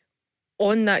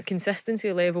on that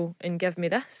consistency level and give me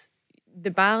this. The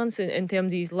balance in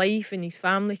terms of his life and his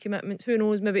family commitments, who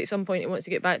knows, maybe at some point he wants to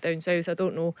get back down south, I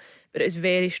don't know, but it's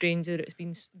very strange that it's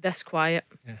been this quiet.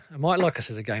 Yeah, it might like us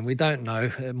as a game, we don't know.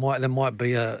 There might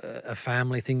be a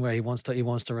family thing where he wants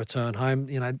to return home,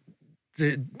 you know.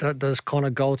 Does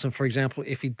Connor Goldson, for example,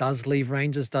 if he does leave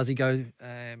Rangers, does he go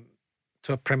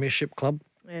to a premiership club?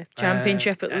 Yeah,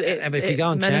 championship. If you go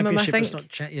on minimum, championship,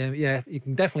 it's not. You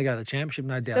can definitely go to the championship,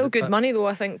 no doubt. Still good money though,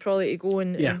 I think, probably to go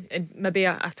and maybe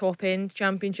a top end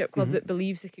championship club that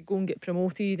believes they could go and get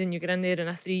promoted, and you get in there in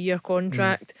a 3-year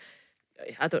contract.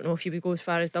 I don't know if you would go as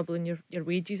far as doubling your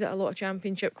wages at a lot of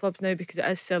championship clubs now, because it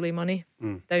is silly money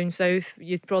down south.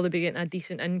 You'd probably be getting a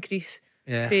decent increase.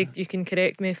 Yeah. Craig, you can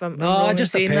correct me if I'm wrong. It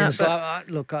just depends. That,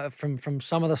 look, from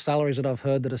some of the salaries that I've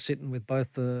heard that are sitting with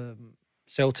both the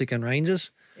Celtic and Rangers,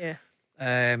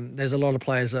 there's a lot of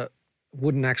players that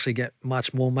wouldn't actually get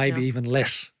much more, maybe even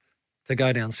less, to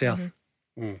go down south.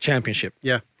 Championship.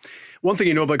 Yeah. One thing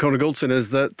you know about Connor Goldson is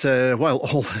that while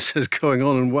all this is going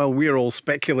on and while we're all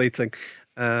speculating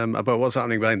about what's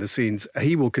happening behind the scenes,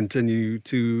 he will continue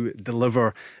to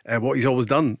deliver what he's always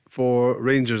done for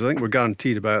Rangers. I think we're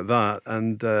guaranteed about that,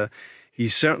 and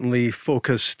he's certainly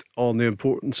focused on the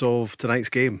importance of tonight's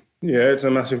game. Yeah, it's a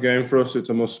massive game for us. It's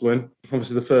a must win.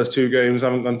 Obviously the first 2 games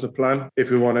haven't gone to plan. If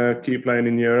we want to keep playing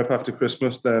in Europe after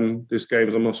Christmas, then this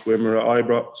game's a must win. We're at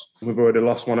Ibrox. We've already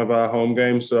lost one of our home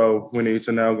games, so we need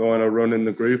to now go on a run in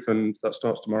the group, and that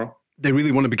starts tomorrow. They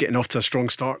really want to be getting off to a strong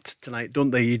start tonight, don't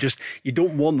they? You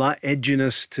don't want that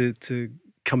edginess to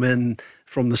come in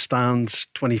from the stands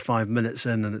 25 minutes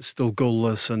in and it's still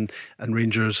goalless, and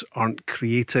Rangers aren't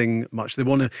creating much. They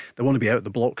want to be out the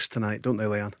blocks tonight, don't they,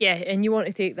 Leanne? Yeah, and you want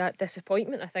to take that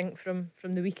disappointment, I think, from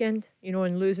the weekend, you know,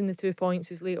 and losing the 2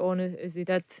 points as late on as they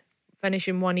did,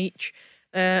 finishing 1 each.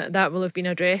 That will have been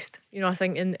addressed, you know. I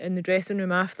think in the dressing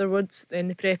room afterwards, in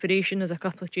the preparation, there's a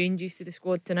couple of changes to the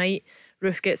squad tonight.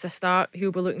 Roof gets a start.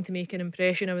 He'll be looking to make an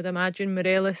impression, I would imagine.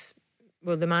 Morelos,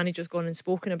 well, the manager's gone and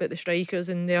spoken about the strikers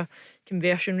and their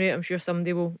conversion rate. I'm sure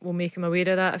somebody will make him aware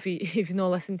of that. If he's not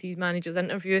listened to his manager's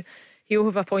interview, he'll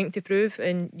have a point to prove,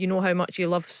 and you know how much he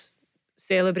loves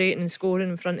celebrating and scoring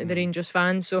in front of the Rangers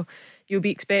fans, so you'll be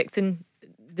expecting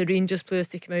the Rangers players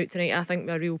to come out tonight, I think,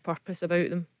 with a real purpose about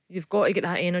them. You've got to get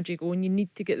that energy going. You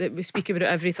need to get that. We speak about it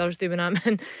every Thursday when I'm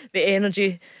in, the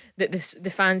energy that the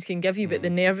fans can give you, but the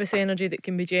nervous energy that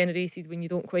can be generated when you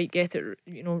don't quite get it,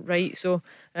 right. So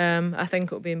I think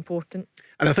it'll be important.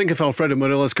 And I think if Alfredo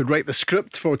Morelos could write the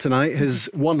script for tonight, his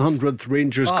 100th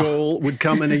Rangers goal would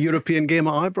come in a European game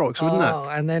at Ibrox, wouldn't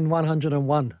it? And then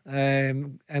 101,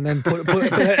 and then put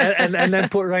and then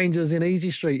put Rangers in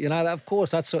Easy Street. Of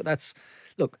course, that's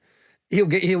look. He'll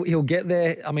get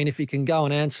there. I mean, if he can go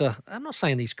and answer, I'm not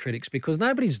saying these critics, because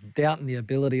nobody's doubting the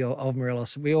ability of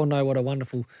Morelos. We all know what a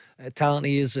wonderful talent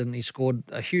he is, and he scored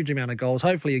a huge amount of goals.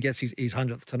 Hopefully he gets his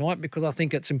 100th tonight, because I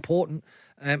think it's important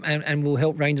and will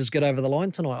help Rangers get over the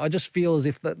line tonight. I just feel as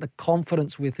if the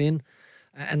confidence within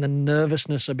and the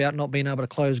nervousness about not being able to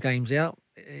close games out,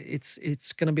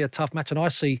 it's going to be a tough match. And I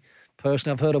see,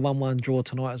 personally, I've heard a 1-1 draw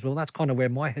tonight as well. That's kind of where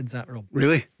my head's at, Rob.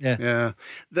 Really? Yeah.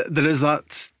 There is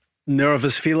that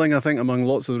nervous feeling, I think, among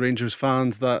lots of the Rangers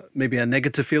fans, that maybe a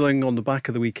negative feeling on the back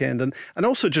of the weekend, and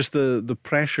also just the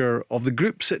pressure of the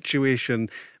group situation,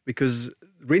 because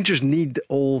Rangers need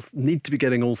to be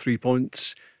getting all 3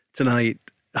 points tonight,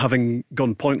 having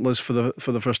gone pointless for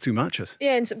the first two matches.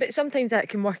 Yeah, but sometimes that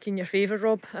can work in your favour,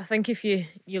 Rob. I think if you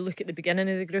look at the beginning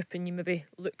of the group and you maybe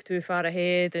look too far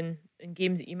ahead and in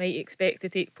games that you might expect to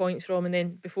take points from, and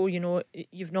then before you know it,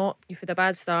 you've had a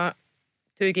bad start.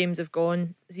 2 games have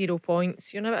gone, 0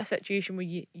 points. You're in a situation where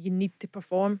you need to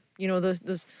perform.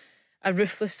 There's a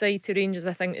ruthless side to Rangers,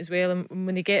 I think, as well. And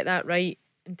when they get that right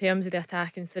in terms of the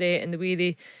attacking threat and the way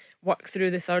they work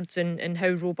through the thirds and how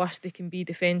robust they can be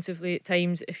defensively at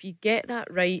times, if you get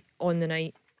that right on the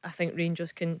night, I think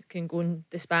Rangers can go and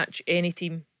dispatch any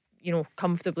team,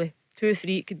 comfortably.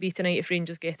 2-3 it could be tonight if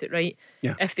Rangers get it right.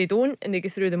 Yeah. If they don't and they go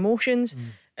through the motions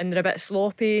and they're a bit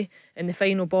sloppy and the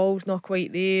final ball's not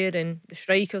quite there and the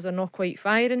strikers are not quite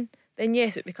firing, then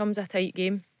yes, it becomes a tight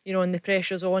game, and the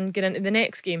pressure's on getting into the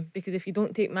next game, because if you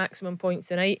don't take maximum points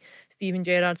tonight, Steven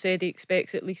Gerrard said he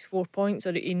expects at least 4 points,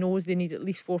 or he knows they need at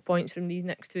least 4 points from these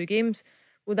next 2 games.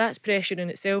 Well, that's pressure in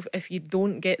itself. If you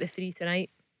don't get the 3 tonight,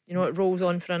 it rolls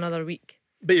on for another week.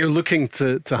 But you're looking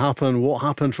to happen what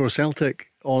happened for Celtic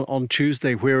on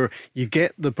Tuesday, where you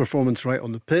get the performance right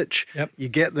on the pitch, you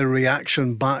get the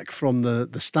reaction back from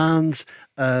the stands,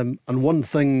 and one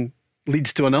thing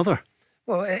leads to another.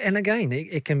 Well, and again,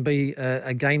 it can be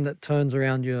a game that turns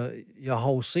around your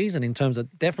whole season, in terms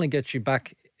of definitely gets you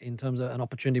back in terms of an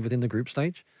opportunity within the group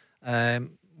stage.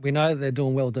 We know they're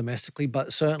doing well domestically,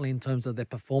 but certainly in terms of their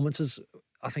performances,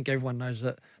 I think everyone knows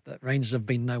that Rangers have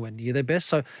been nowhere near their best.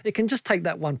 So it can just take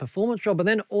that one performance job, and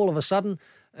then all of a sudden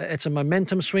it's a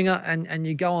momentum swinger, and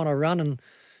you go on a run, and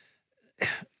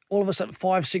all of a sudden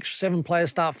 5, 6, 7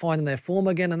 players start finding their form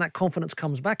again, and that confidence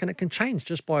comes back, and it can change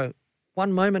just by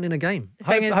one moment in a game.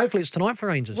 Hopefully it's tonight for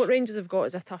Rangers. What Rangers have got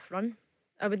is a tough run,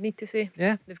 I would need to say.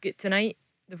 Yeah. They've got tonight.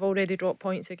 They've already dropped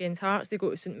points against Hearts. They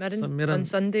go to St Mirren on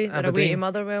Sunday. They're away to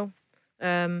Motherwell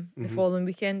the following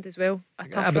weekend as well. A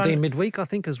tough Aberdeen run. midweek, I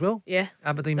think, as well. Yeah.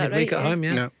 Aberdeen midweek at home,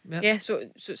 Yeah, so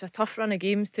it's a tough run of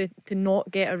games. To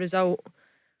not get a result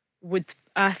would,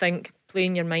 I think, play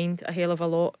in your mind a hell of a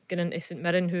lot. Getting into St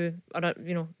Mirren, who are at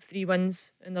 3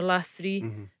 wins in their last 3,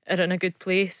 are in a good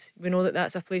place. We know that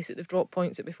that's a place that they've dropped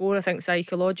points at before. I think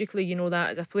psychologically, you know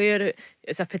that as a player,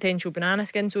 it's a potential banana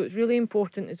skin. So it's really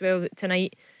important as well that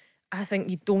tonight, I think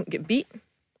you don't get beat.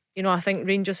 I think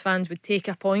Rangers fans would take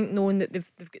a point knowing that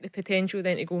they've got the potential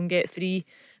then to go and get 3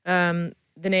 the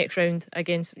next round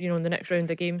against, the next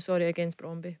round of games, against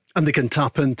Brøndby. And they can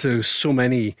tap into so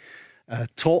many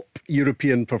top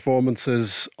European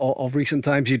performances of recent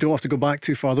times. You don't have to go back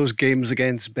too far. Those games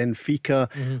against Benfica,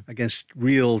 against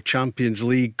real Champions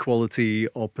League quality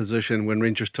opposition, when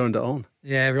Rangers turned it on.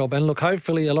 Yeah, Rob. And look,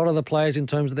 hopefully a lot of the players, in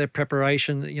terms of their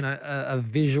preparation, are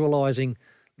visualising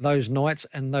those nights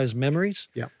and those memories,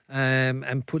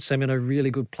 and puts them in a really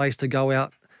good place to go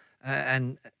out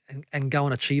and go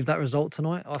and achieve that result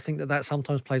tonight. I think that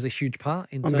sometimes plays a huge part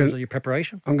in terms of your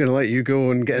preparation. I'm going to let you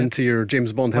go and get into your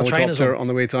James Bond helicopter on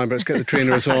the way time, but let's get the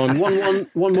trainers on.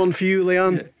 1-1 for you,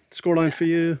 Leanne. Scoreline for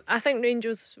you. I think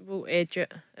Rangers will edge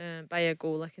it by a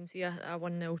goal. I can see a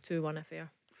 1-0, 2-1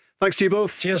 affair. Thanks to you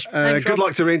both. Cheers. Good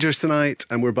luck to Rangers tonight,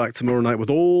 and we're back tomorrow night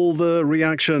with all the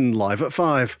reaction live at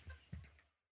 5.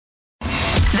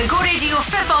 The Go Radio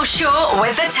Football Show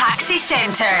with the Taxi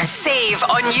Centre. Save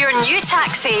on your new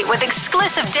taxi with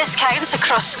exclusive discounts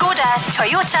across Skoda,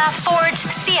 Toyota, Ford,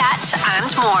 Seat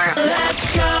and more.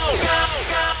 Let's go.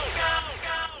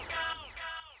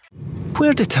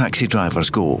 Where do taxi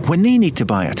drivers go when they need to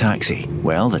buy a taxi?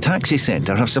 Well, the Taxi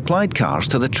Centre have supplied cars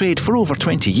to the trade for over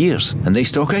 20 years, and they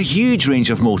stock a huge range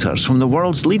of motors from the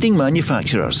world's leading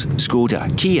manufacturers: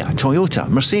 Skoda, Kia, Toyota,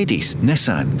 Mercedes,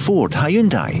 Nissan, Ford,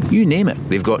 Hyundai, you name it.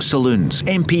 They've got saloons,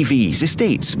 MPVs,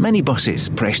 estates, minibuses,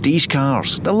 prestige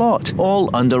cars, the lot, all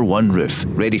under one roof,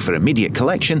 ready for immediate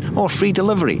collection or free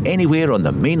delivery anywhere on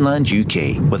the mainland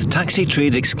UK. With taxi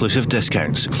trade exclusive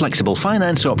discounts, flexible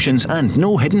finance options and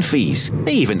no hidden fees.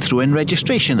 They even throw in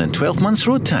registration and 12 months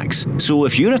road tax. So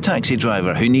if you're a taxi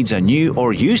driver who needs a new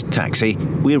or used taxi,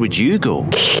 where would you go?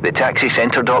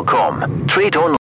 TheTaxiCentre.com. Trade online.